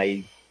 5, and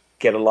I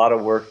get a lot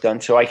of work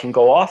done so I can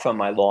go off on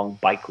my long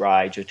bike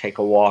rides or take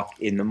a walk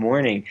in the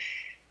morning.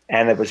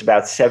 And it was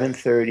about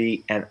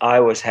 7:30, and I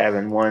was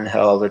having one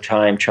hell of a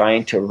time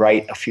trying to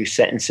write a few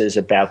sentences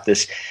about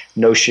this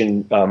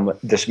notion,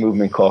 this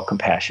movement called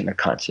compassionate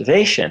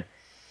conservation.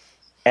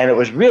 And it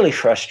was really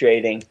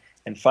frustrating.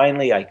 And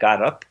finally, I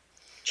got up,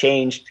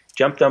 changed,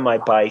 jumped on my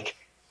bike,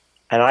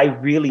 and I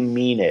really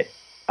mean it.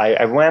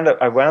 I wound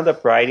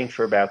up riding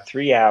for about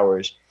 3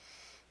 hours.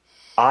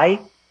 I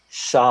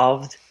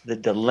solved the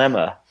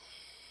dilemma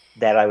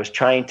that I was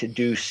trying to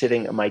do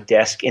sitting at my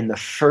desk in the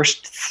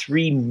first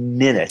 3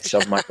 minutes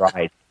of my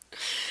ride.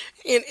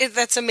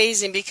 That's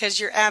amazing because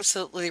you're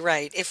absolutely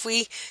right. If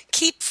we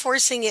keep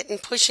forcing it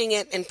and pushing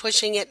it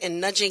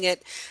and nudging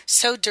it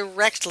so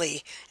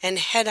directly and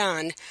head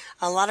on,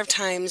 a lot of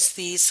times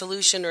the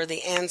solution or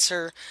the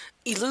answer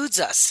eludes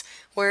us.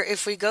 Where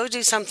if we go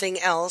do something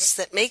else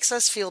that makes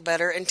us feel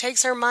better and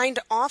takes our mind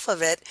off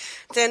of it,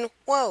 then,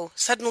 whoa,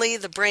 suddenly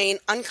the brain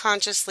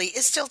unconsciously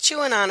is still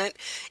chewing on it,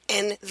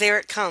 and there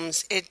it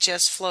comes. It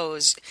just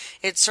flows.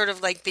 It's sort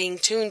of like being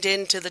tuned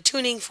into the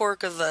tuning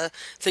fork of the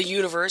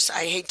universe.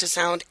 I hate to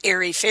sound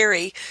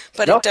airy-fairy,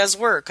 but It does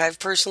work. I've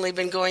personally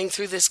been going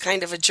through this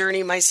kind of a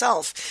journey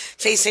myself,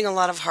 facing a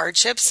lot of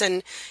hardships,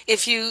 and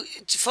if you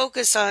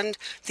focus on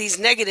these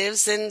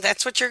negatives, then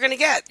that's what you're going to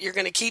get. You're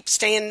going to keep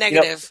staying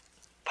negative.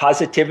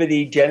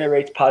 Positivity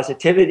generates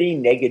positivity.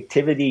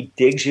 Negativity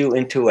digs you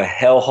into a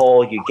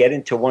hellhole. You get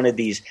into one of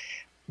these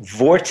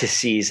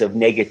vortices of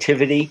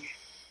negativity,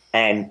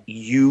 and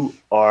you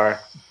are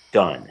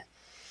done.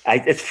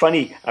 It's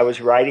funny. I was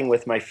riding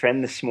with my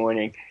friend this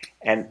morning,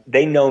 and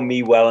they know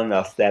me well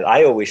enough that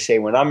I always say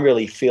when I'm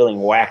really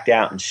feeling whacked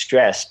out and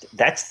stressed,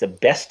 that's the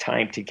best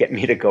time to get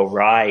me to go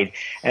ride.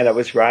 And I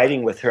was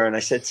riding with her, and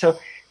I said, so,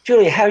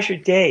 Julia, how's your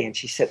day? And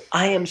she said,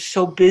 I am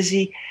so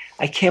busy.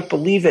 I can't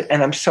believe it.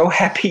 And I'm so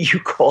happy you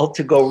called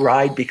to go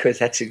ride because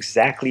that's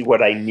exactly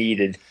what I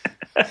needed.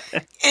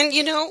 And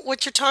you know,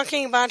 what you're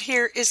talking about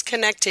here is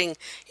connecting.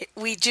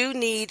 We do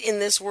need, in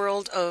this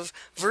world of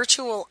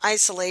virtual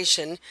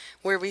isolation,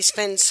 where we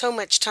spend so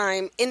much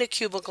time in a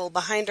cubicle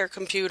behind our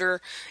computer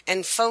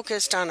and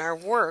focused on our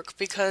work,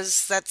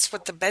 because that's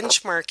what the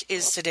benchmark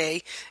is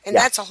today. And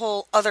that's a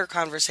whole other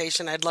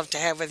conversation I'd love to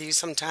have with you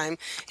sometime,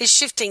 is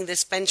shifting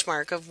this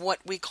benchmark of what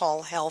we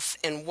call health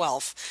and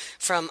wealth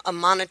from a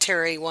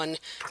monetary one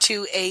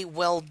to a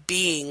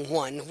well-being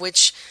one,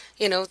 which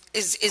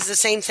is the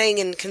same thing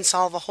and can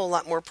solve a whole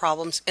lot more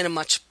problems in a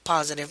much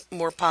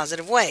more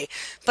positive way.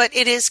 But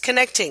it is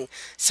connecting.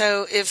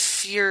 So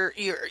if you're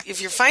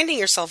finding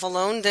yourself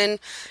alone, then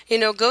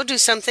go do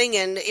something.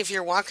 And if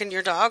you're walking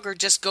your dog, or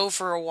just go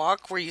for a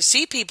walk where you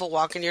see people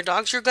walking your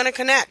dogs, you're going to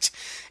connect.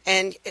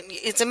 And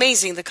it's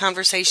amazing the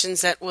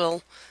conversations that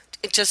will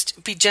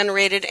just be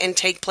generated and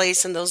take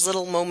place in those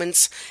little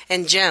moments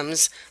and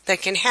gems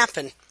that can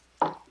happen.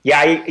 Yeah,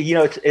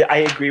 I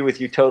agree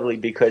with you totally,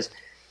 because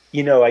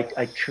I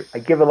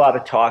give a lot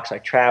of talks, I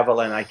travel,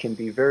 and I can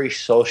be very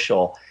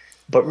social,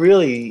 but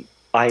really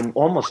I'm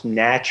almost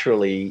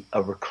naturally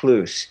a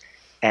recluse.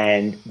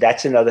 And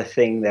that's another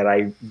thing that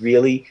I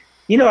really,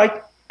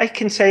 I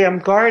can say I'm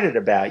guarded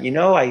about.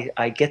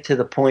 I get to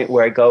the point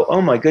where I go,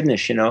 oh my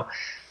goodness,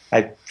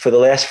 for the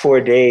last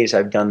 4 days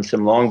I've done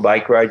some long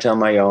bike rides on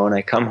my own.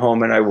 I come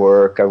home and I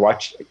work, I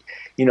watch,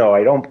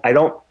 I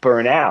don't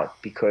burn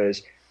out,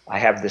 because I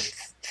have this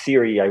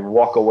theory. I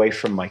walk away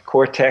from my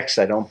cortex.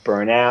 I don't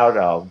burn out.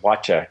 I'll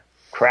watch a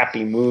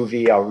crappy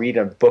movie. I'll read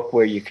a book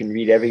where you can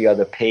read every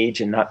other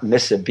page and not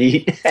miss a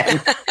beat.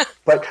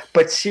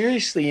 But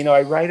seriously,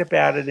 I write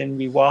about it in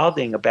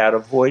Rewilding, about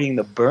avoiding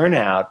the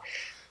burnout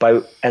by,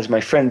 as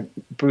my friend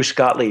Bruce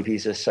Gottlieb,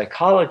 he's a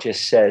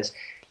psychologist, says,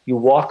 you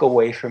walk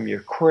away from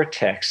your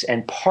cortex.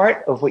 And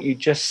part of what you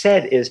just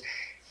said is,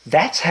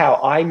 that's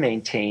how I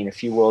maintain,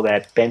 if you will,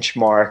 that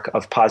benchmark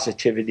of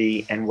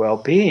positivity and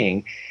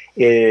well-being,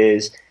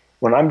 is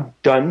when I'm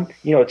done,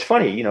 it's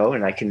funny,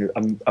 and I can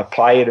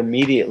apply it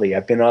immediately.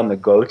 I've been on the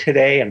go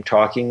today. I'm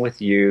talking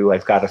with you.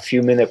 I've got a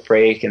few-minute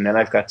break, and then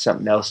I've got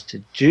something else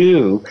to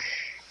do.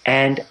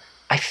 And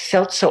I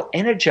felt so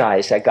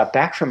energized. I got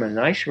back from a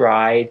nice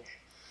ride,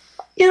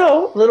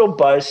 little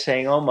buzz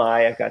saying, oh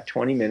my, I've got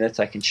 20 minutes.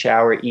 I can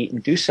shower, eat,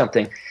 and do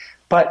something.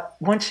 But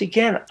once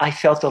again, I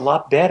felt a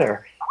lot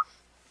better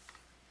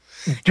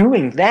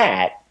doing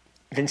that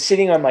than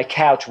sitting on my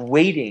couch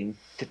waiting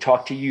to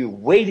talk to you,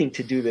 waiting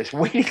to do this,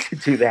 waiting to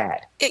do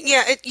that.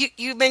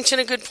 You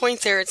mentioned a good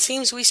point there. It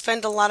seems we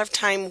spend a lot of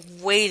time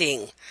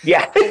waiting.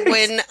 Yeah.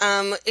 When,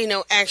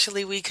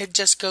 actually we could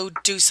just go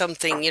do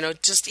something,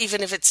 just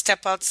even if it's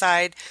step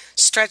outside,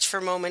 stretch for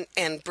a moment,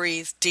 and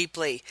breathe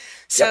deeply.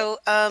 So,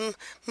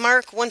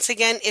 Mark, once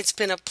again, it's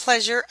been a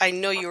pleasure. I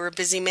know you're a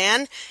busy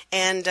man,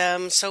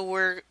 and so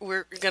we're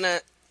going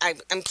to,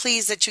 I'm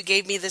pleased that you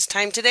gave me this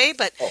time today,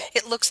 but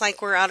it looks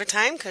like we're out of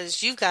time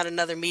because you've got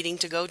another meeting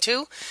to go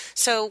to.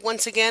 So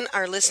once again,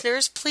 our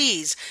listeners,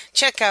 please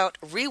check out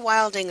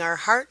Rewilding Our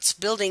Hearts,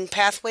 Building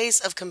Pathways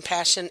of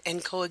Compassion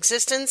and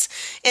Coexistence,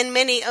 and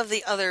many of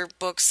the other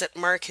books that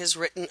Mark has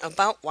written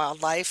about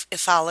wildlife,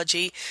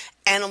 ethology,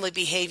 animal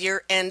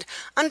behavior, and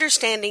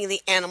understanding the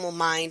animal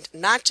mind,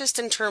 not just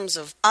in terms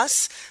of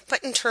us,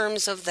 but in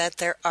terms of that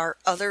there are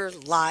other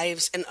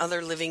lives and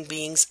other living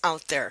beings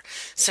out there.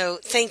 So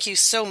thank you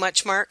so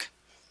much, Mark.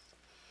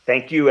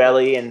 Thank you,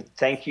 Ellie, and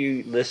thank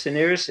you,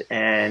 listeners.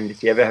 And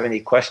if you ever have any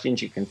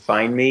questions, you can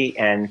find me.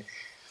 And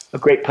a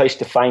great place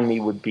to find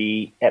me would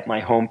be at my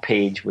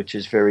homepage, which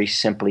is very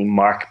simply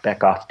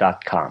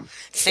markbekoff.com.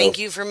 Thank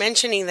you for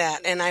mentioning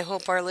that, and I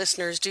hope our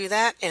listeners do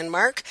that. And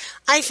Mark,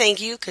 I thank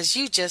you because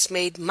you just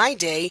made my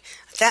day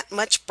that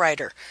much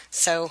brighter.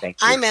 So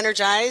I'm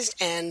energized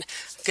and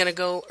going to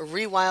go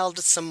rewild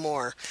some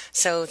more.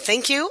 So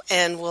thank you,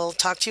 and we'll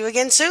talk to you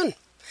again soon.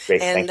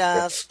 Great, and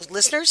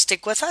listeners,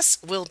 stick with us.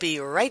 We'll be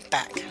right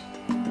back.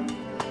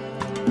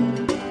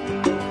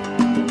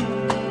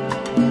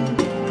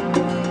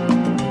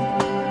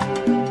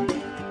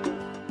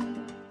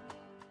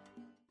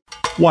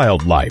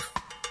 Wildlife.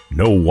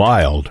 No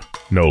wild,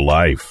 no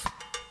life.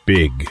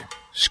 Big,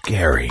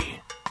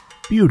 scary,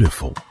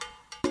 beautiful.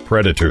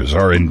 Predators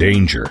are in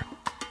danger.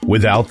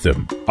 Without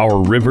them,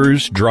 our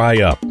rivers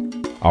dry up.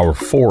 Our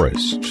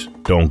forests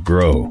don't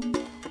grow.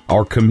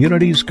 Our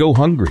communities go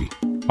hungry.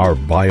 Our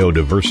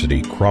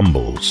biodiversity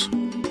crumbles.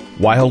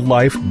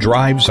 Wildlife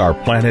drives our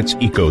planet's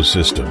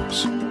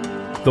ecosystems.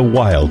 The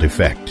Wild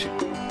Effect.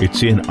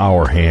 It's in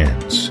our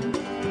hands.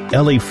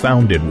 Ellie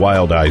founded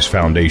Wild Eyes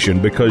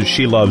Foundation because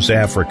she loves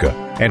Africa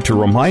and to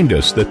remind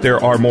us that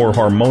there are more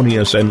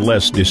harmonious and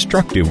less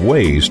destructive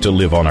ways to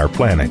live on our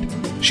planet.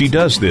 She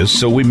does this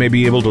so we may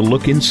be able to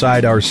look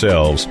inside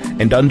ourselves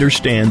and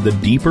understand the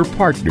deeper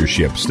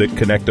partnerships that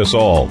connect us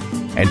all,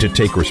 and to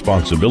take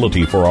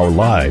responsibility for our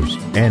lives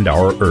and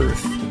our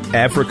Earth.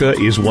 Africa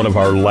is one of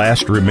our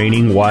last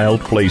remaining wild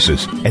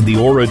places and the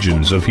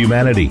origins of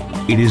humanity.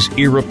 It is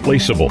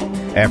irreplaceable.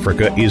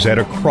 Africa is at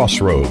a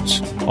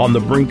crossroads, on the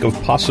brink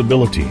of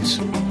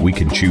possibilities. We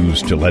can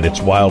choose to let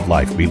its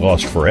wildlife be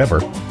lost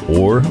forever,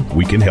 or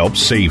we can help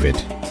save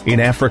it. In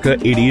Africa,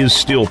 it is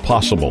still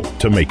possible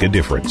to make a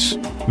difference.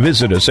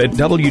 Visit us at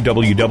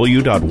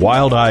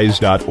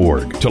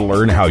www.wildeyes.org to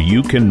learn how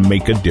you can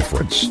make a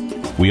difference.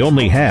 We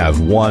only have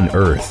one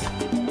Earth.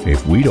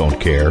 If we don't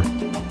care,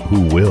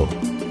 who will?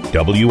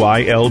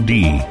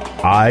 WILDIZE.org.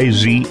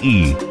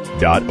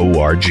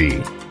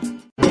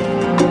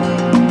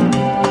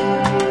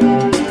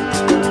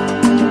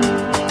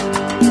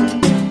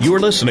 You're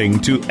listening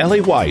to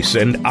Ellie Weiss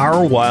and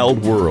Our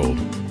Wild World.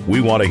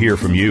 We want to hear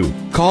from you.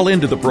 Call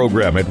into the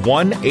program at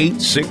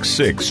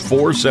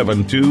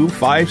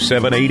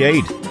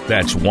 1-866-472-5788.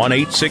 That's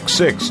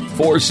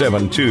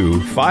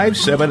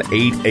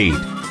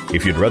 1-866-472-5788.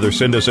 If you'd rather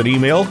send us an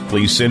email,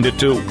 please send it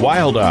to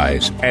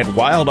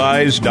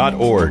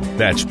wildeyes@wildeyes.org.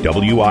 That's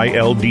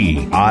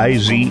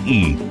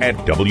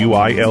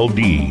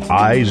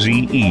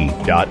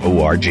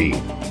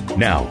WILDIZE@WILDIZE.org.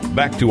 Now,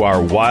 back to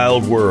our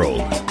wild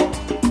world.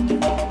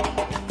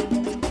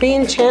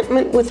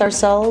 Re-enchantment with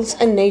ourselves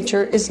and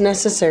nature is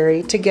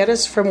necessary to get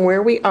us from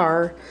where we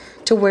are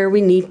to where we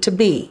need to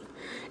be.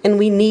 And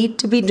we need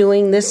to be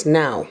doing this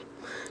now.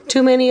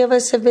 Too many of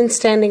us have been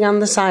standing on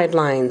the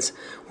sidelines.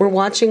 We're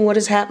watching what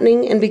is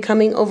happening and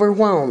becoming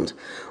overwhelmed.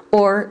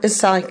 Or, as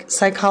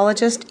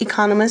psychologist,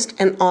 economist,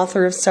 and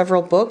author of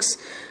several books,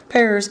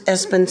 Pears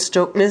Espen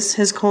Stoknes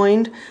has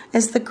coined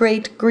as the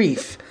Great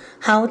Grief,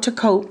 How to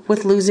Cope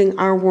with Losing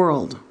Our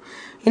World.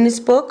 In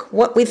his book,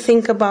 What We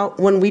Think About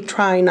When We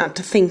Try Not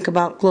to Think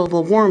About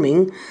Global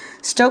Warming,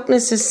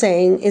 Stoknes is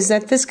saying is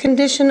that this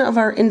condition of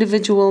our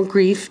individual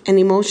grief and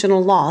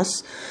emotional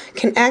loss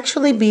can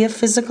actually be a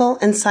physical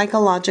and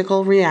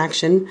psychological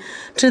reaction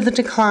to the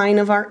decline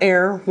of our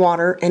air,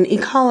 water, and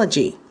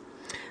ecology.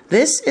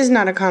 This is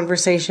not a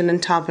conversation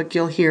and topic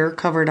you'll hear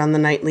covered on the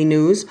nightly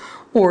news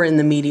or in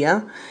the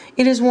media.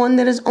 It is one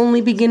that is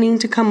only beginning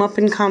to come up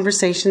in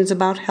conversations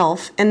about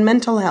health and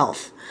mental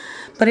health.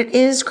 But it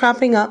is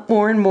cropping up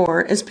more and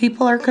more as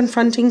people are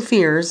confronting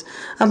fears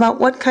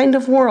about what kind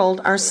of world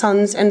our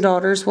sons and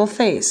daughters will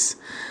face.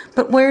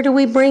 But where do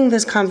we bring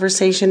this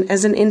conversation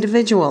as an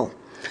individual?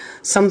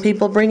 Some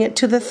people bring it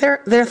to their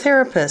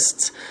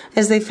therapists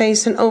as they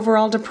face an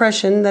overall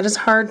depression that is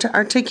hard to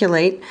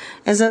articulate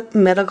as a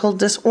medical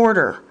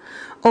disorder.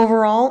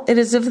 Overall, it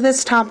is as if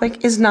this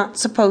topic is not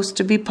supposed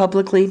to be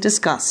publicly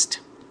discussed.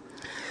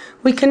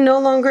 We can no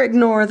longer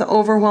ignore the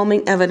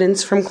overwhelming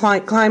evidence from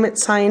climate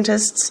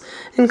scientists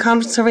and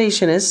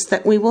conservationists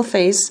that we will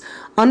face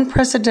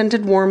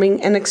unprecedented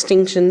warming and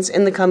extinctions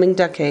in the coming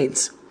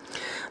decades.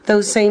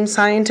 Those same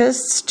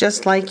scientists,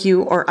 just like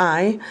you or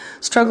I,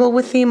 struggle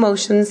with the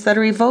emotions that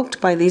are evoked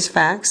by these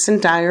facts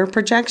and dire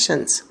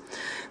projections.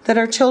 That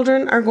our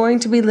children are going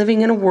to be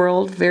living in a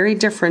world very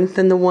different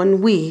than the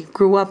one we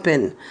grew up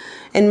in,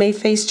 and may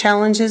face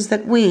challenges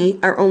that we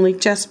are only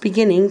just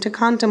beginning to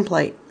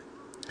contemplate.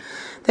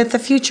 That the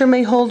future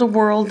may hold a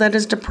world that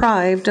is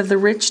deprived of the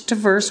rich,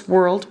 diverse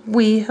world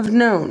we have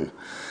known.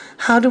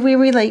 How do we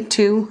relate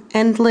to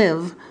and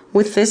live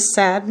with this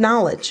sad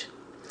knowledge?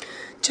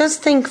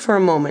 Just think for a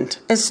moment,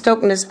 as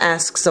Stoknes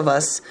asks of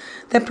us,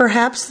 that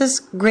perhaps this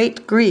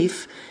great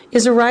grief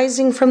is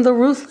arising from the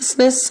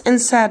ruthlessness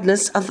and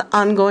sadness of the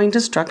ongoing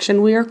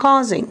destruction we are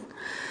causing.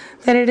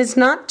 That it is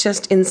not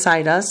just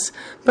inside us,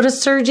 but a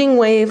surging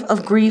wave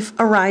of grief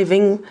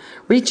arriving,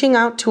 reaching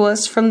out to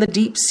us from the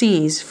deep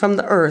seas, from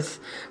the earth,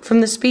 from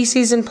the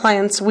species and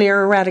plants we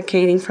are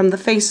eradicating from the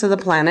face of the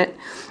planet,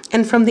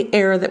 and from the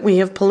air that we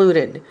have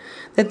polluted.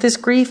 That this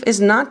grief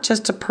is not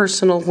just a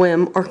personal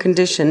whim or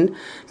condition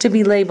to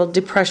be labeled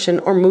depression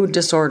or mood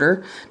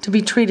disorder, to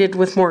be treated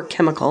with more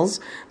chemicals,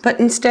 but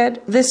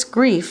instead this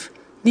grief,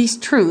 these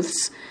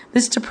truths,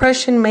 this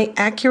depression may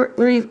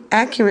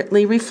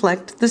accurately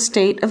reflect the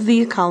state of the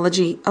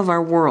ecology of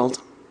our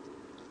world.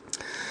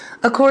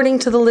 According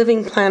to the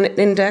Living Planet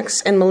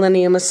Index and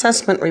Millennium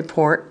Assessment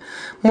Report,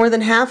 more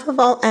than half of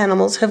all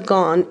animals have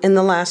gone in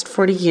the last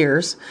 40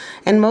 years,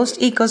 and most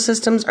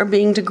ecosystems are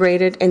being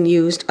degraded and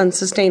used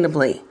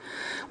unsustainably.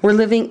 We're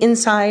living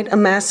inside a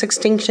mass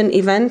extinction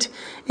event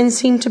and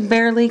seem to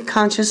barely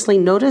consciously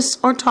notice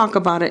or talk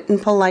about it in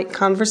polite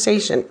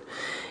conversation.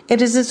 It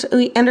is as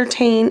we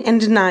entertain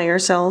and deny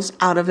ourselves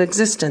out of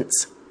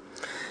existence.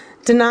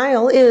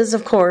 Denial is,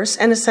 of course,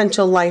 an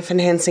essential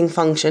life-enhancing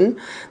function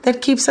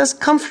that keeps us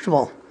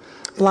comfortable,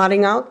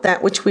 blotting out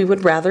that which we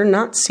would rather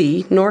not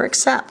see nor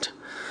accept.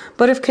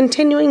 But if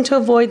continuing to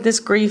avoid this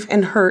grief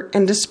and hurt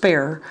and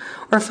despair,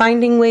 or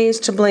finding ways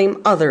to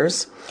blame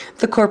others,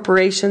 the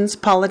corporations,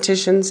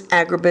 politicians,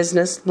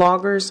 agribusiness,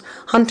 loggers,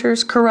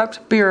 hunters,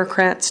 corrupt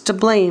bureaucrats to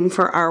blame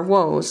for our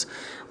woes,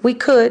 we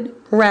could,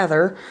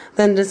 rather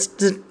than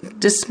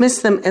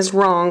dismiss them as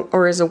wrong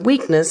or as a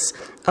weakness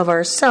of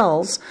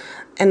ourselves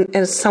and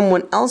as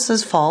someone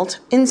else's fault,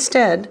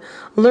 instead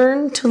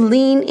learn to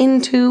lean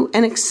into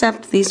and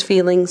accept these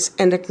feelings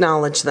and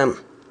acknowledge them.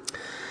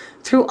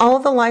 Through all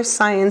the life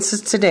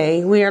sciences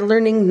today, we are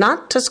learning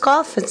not to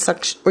scoff at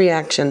such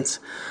reactions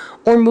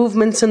or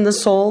movements in the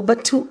soul,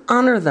 but to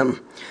honor them,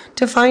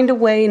 to find a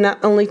way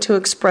not only to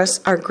express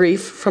our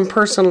grief from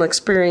personal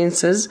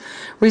experiences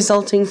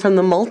resulting from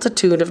the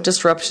multitude of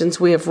disruptions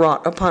we have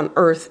wrought upon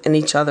earth and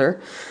each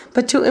other,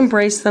 but to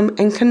embrace them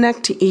and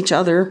connect to each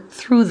other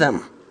through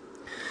them.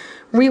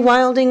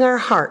 Rewilding our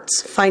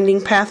hearts,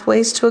 finding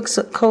pathways to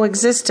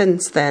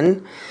coexistence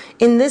then,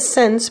 in this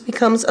sense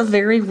becomes a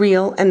very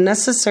real and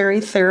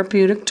necessary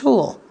therapeutic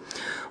tool,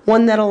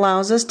 one that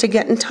allows us to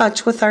get in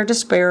touch with our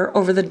despair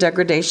over the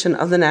degradation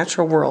of the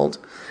natural world,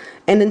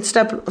 and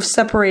instead of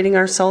separating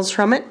ourselves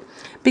from it,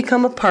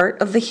 become a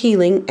part of the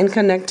healing and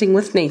connecting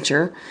with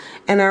nature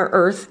and our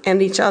earth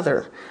and each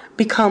other,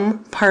 become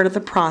part of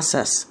the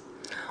process.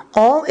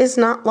 All is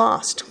not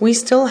lost. We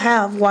still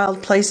have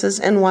wild places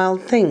and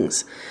wild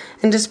things.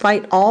 And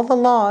despite all the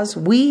laws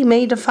we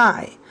may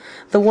defy,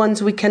 the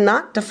ones we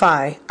cannot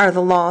defy are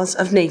the laws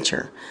of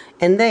nature,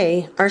 and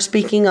they are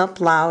speaking up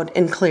loud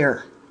and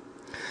clear.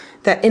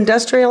 That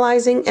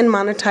industrializing and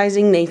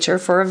monetizing nature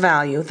for a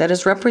value that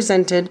is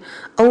represented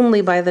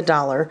only by the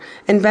dollar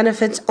and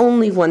benefits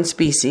only one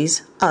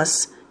species,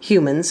 us,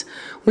 humans,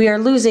 we are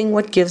losing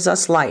what gives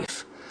us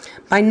life.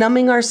 By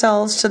numbing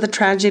ourselves to the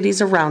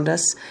tragedies around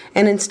us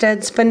and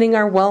instead spending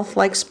our wealth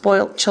like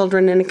spoilt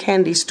children in a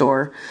candy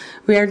store,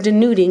 we are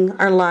denuding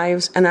our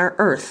lives and our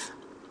earth.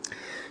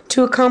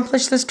 To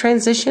accomplish this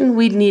transition,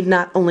 we need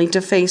not only to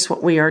face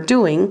what we are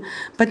doing,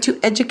 but to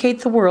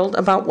educate the world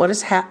about what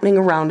is happening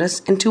around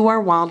us and to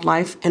our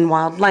wildlife and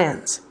wild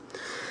lands.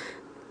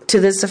 To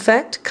this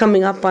effect,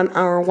 coming up on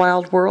Our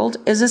Wild World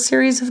is a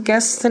series of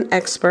guests and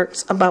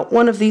experts about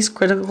one of these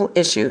critical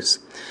issues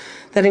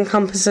that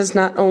encompasses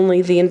not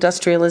only the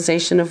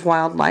industrialization of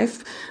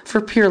wildlife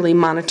for purely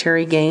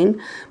monetary gain,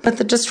 but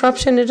the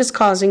disruption it is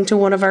causing to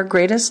one of our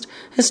greatest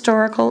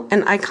historical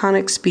and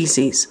iconic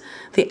species,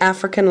 the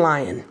African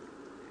lion.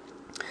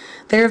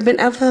 There have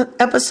been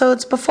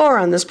episodes before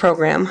on this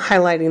program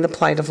highlighting the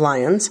plight of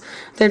lions,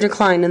 their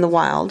decline in the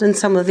wild, and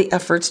some of the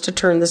efforts to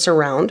turn this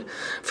around,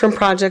 from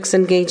projects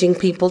engaging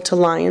people to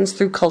lions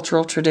through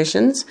cultural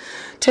traditions,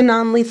 to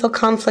non-lethal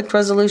conflict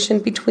resolution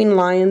between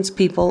lions,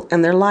 people,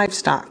 and their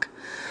livestock.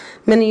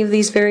 Many of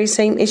these very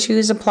same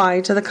issues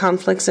apply to the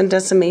conflicts and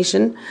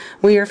decimation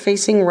we are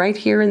facing right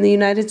here in the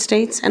United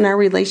States and our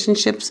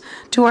relationships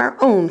to our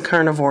own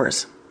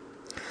carnivores.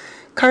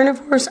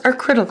 Carnivores are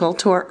critical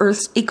to our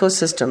Earth's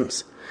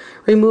ecosystems.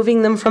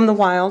 Removing them from the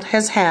wild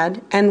has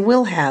had and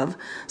will have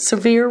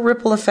severe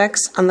ripple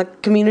effects on the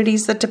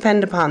communities that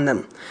depend upon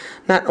them,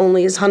 not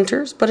only as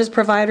hunters, but as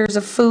providers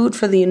of food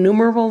for the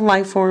innumerable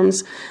life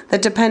forms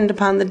that depend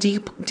upon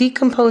the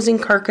decomposing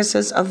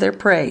carcasses of their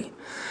prey.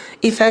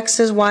 Effects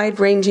as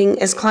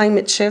wide-ranging as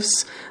climate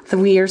shifts that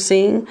we are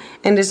seeing,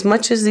 and as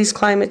much as these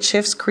climate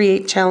shifts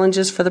create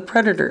challenges for the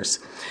predators,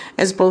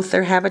 as both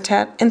their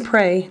habitat and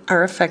prey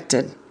are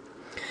affected.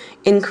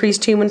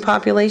 Increased human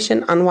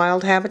population on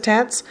wild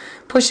habitats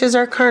pushes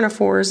our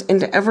carnivores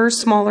into ever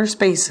smaller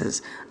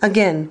spaces,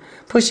 again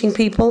pushing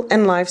people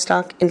and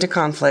livestock into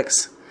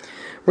conflicts.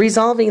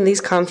 Resolving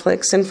these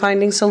conflicts and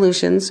finding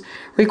solutions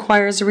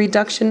requires a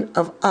reduction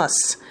of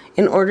us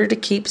in order to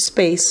keep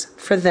space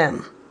for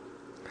them.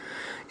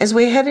 As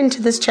we head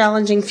into this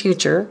challenging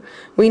future,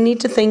 we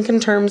need to think in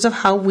terms of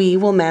how we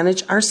will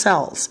manage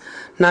ourselves,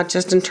 not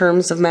just in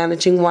terms of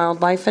managing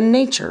wildlife and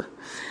nature.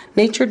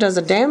 Nature does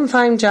a damn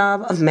fine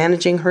job of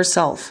managing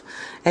herself.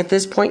 At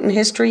this point in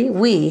history,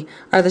 we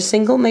are the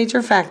single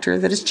major factor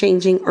that is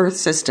changing Earth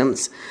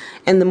systems.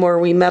 And the more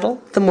we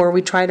meddle, the more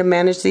we try to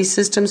manage these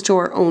systems to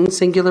our own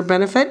singular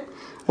benefit,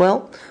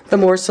 well, the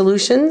more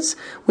solutions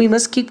we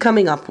must keep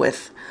coming up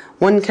with.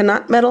 One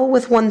cannot meddle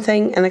with one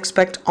thing and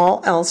expect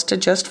all else to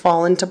just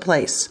fall into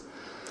place.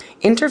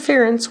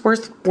 Interference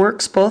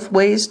works both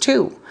ways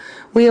too.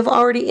 We have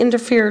already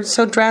interfered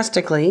so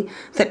drastically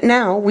that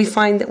now we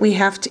find that we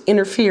have to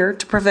interfere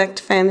to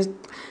protect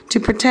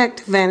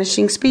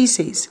vanishing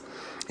species.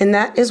 And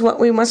that is what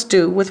we must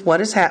do with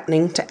what is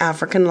happening to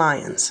African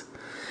lions.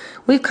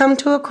 We've come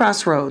to a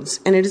crossroads,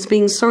 and it is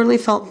being sorely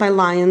felt by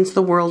lions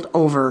the world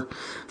over,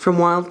 from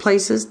wild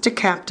places to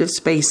captive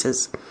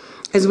spaces.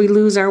 As we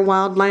lose our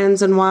wild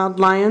lands and wild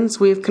lions,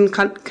 we have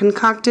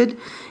concocted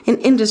an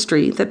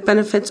industry that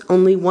benefits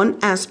only one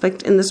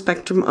aspect in the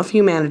spectrum of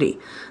humanity,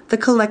 the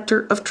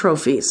collector of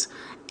trophies,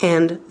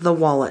 and the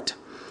wallet.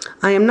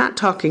 I am not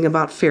talking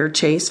about fair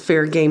chase,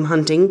 fair game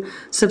hunting,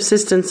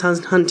 subsistence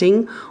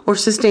hunting, or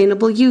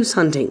sustainable use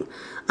hunting.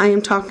 I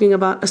am talking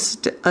about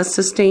a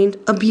sustained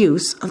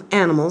abuse of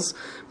animals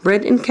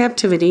bred in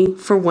captivity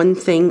for one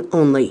thing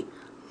only: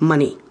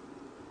 money.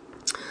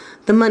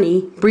 The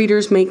money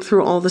breeders make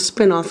through all the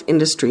spin-off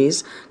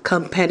industries,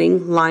 cub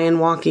petting, lion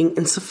walking,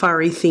 and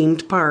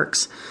safari-themed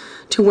parks,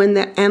 to when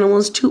that animal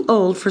is too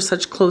old for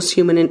such close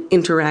human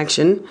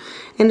interaction,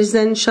 and is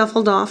then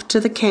shuffled off to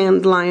the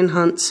canned lion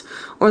hunts,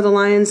 or the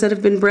lions that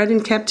have been bred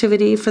in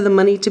captivity for the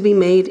money to be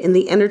made in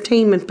the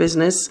entertainment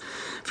business,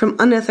 from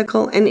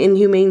unethical and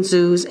inhumane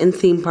zoos and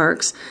theme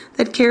parks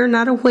that care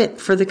not a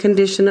whit for the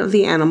condition of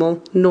the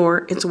animal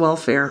nor its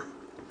welfare.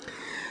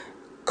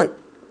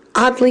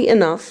 Oddly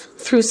enough,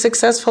 through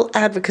successful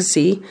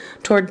advocacy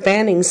toward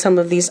banning some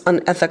of these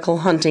unethical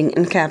hunting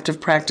and captive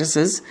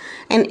practices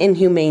and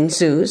inhumane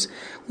zoos,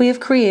 we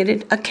have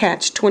created a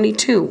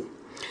catch-22,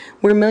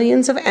 where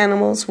millions of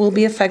animals will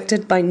be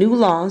affected by new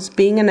laws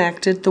being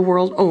enacted the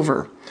world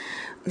over.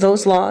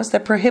 Those laws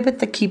that prohibit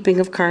the keeping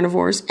of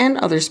carnivores and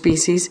other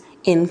species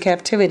in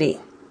captivity.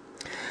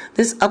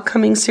 This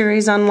upcoming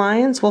series on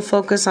lions will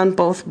focus on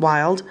both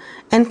wild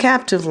and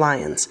captive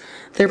lions,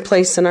 their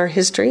place in our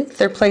history,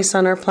 their place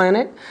on our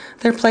planet,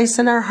 their place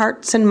in our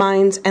hearts and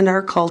minds and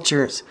our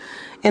cultures,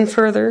 and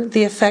further,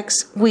 the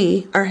effects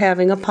we are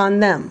having upon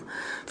them,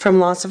 from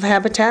loss of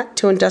habitat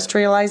to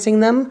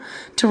industrializing them,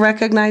 to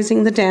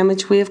recognizing the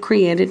damage we have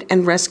created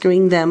and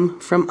rescuing them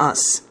from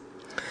us.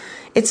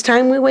 It's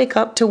time we wake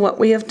up to what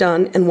we have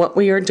done and what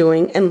we are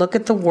doing and look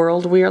at the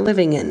world we are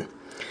living in.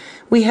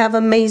 We have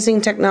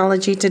amazing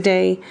technology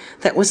today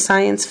that was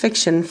science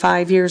fiction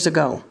 5 years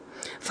ago,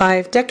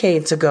 5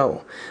 decades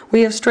ago.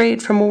 We have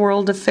strayed from a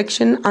world of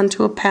fiction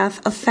onto a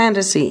path of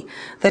fantasy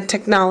that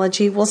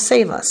technology will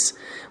save us.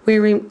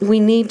 We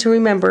need to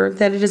remember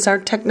that it is our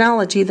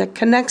technology that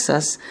connects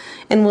us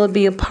and will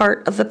be a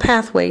part of the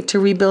pathway to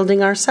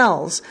rebuilding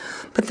ourselves,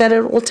 but that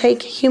it will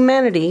take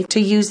humanity to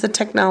use the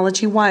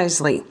technology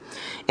wisely,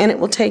 and it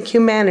will take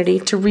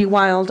humanity to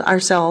rewild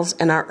ourselves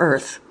and our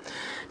earth,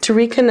 to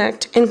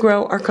reconnect and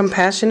grow our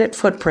compassionate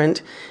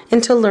footprint,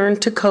 and to learn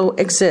to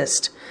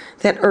coexist,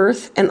 that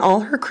Earth and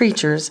all her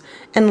creatures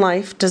and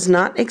life does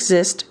not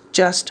exist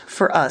just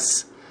for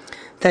us,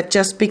 that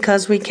just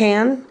because we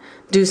can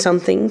do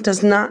something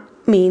does not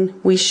mean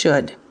we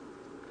should.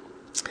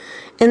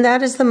 And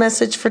that is the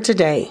message for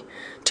today,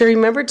 to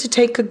remember to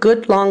take a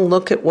good long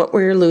look at what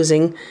we are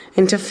losing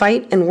and to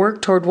fight and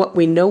work toward what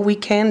we know we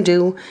can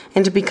do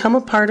and to become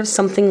a part of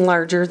something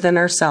larger than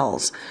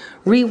ourselves,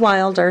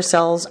 rewild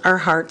ourselves, our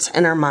hearts,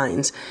 and our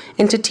minds,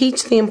 and to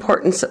teach the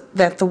importance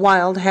that the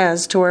wild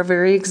has to our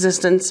very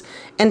existence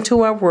and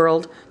to our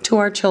world, to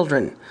our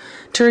children.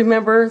 To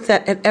remember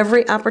that at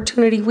every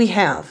opportunity we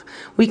have,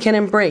 we can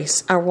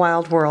embrace our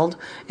wild world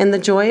and the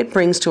joy it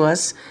brings to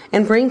us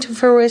and bring to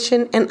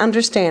fruition and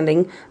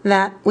understanding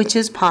that which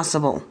is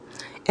possible.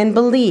 And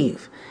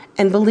believe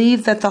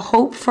that the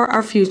hope for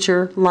our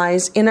future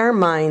lies in our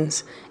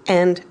minds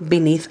and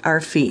beneath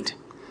our feet.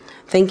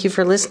 Thank you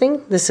for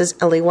listening. This is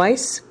Ellie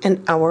Weiss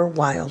and Our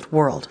Wild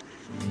World.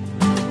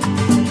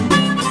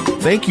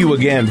 Thank you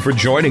again for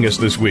joining us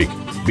this week.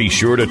 Be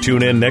sure to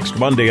tune in next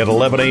Monday at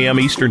 11 a.m.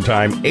 Eastern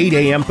Time, 8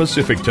 a.m.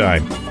 Pacific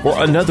Time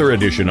for another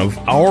edition of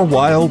Our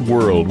Wild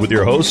World with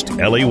your host,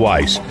 Ellie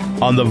Weiss,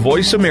 on the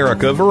Voice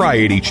America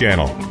Variety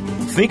Channel.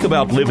 Think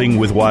about living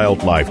with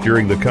wildlife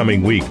during the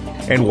coming week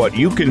and what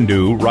you can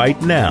do right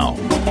now.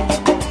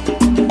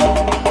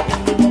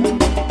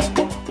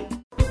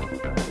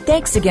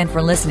 Thanks again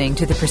for listening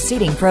to the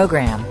preceding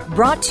program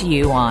brought to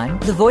you on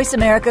the Voice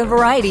America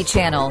Variety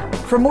Channel.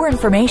 For more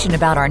information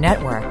about our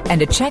network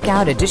and to check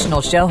out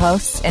additional show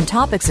hosts and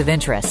topics of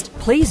interest,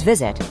 please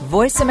visit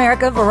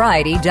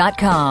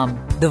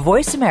voiceamericavariety.com. The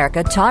Voice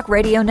America Talk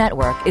Radio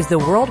Network is the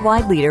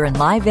worldwide leader in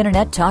live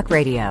Internet talk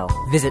radio.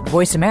 Visit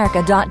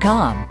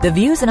voiceamerica.com. The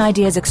views and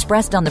ideas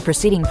expressed on the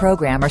preceding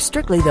program are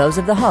strictly those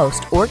of the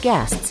host or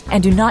guests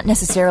and do not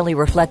necessarily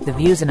reflect the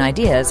views and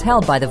ideas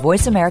held by the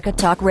Voice America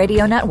Talk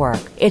Radio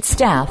Network, its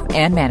staff,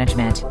 and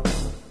management.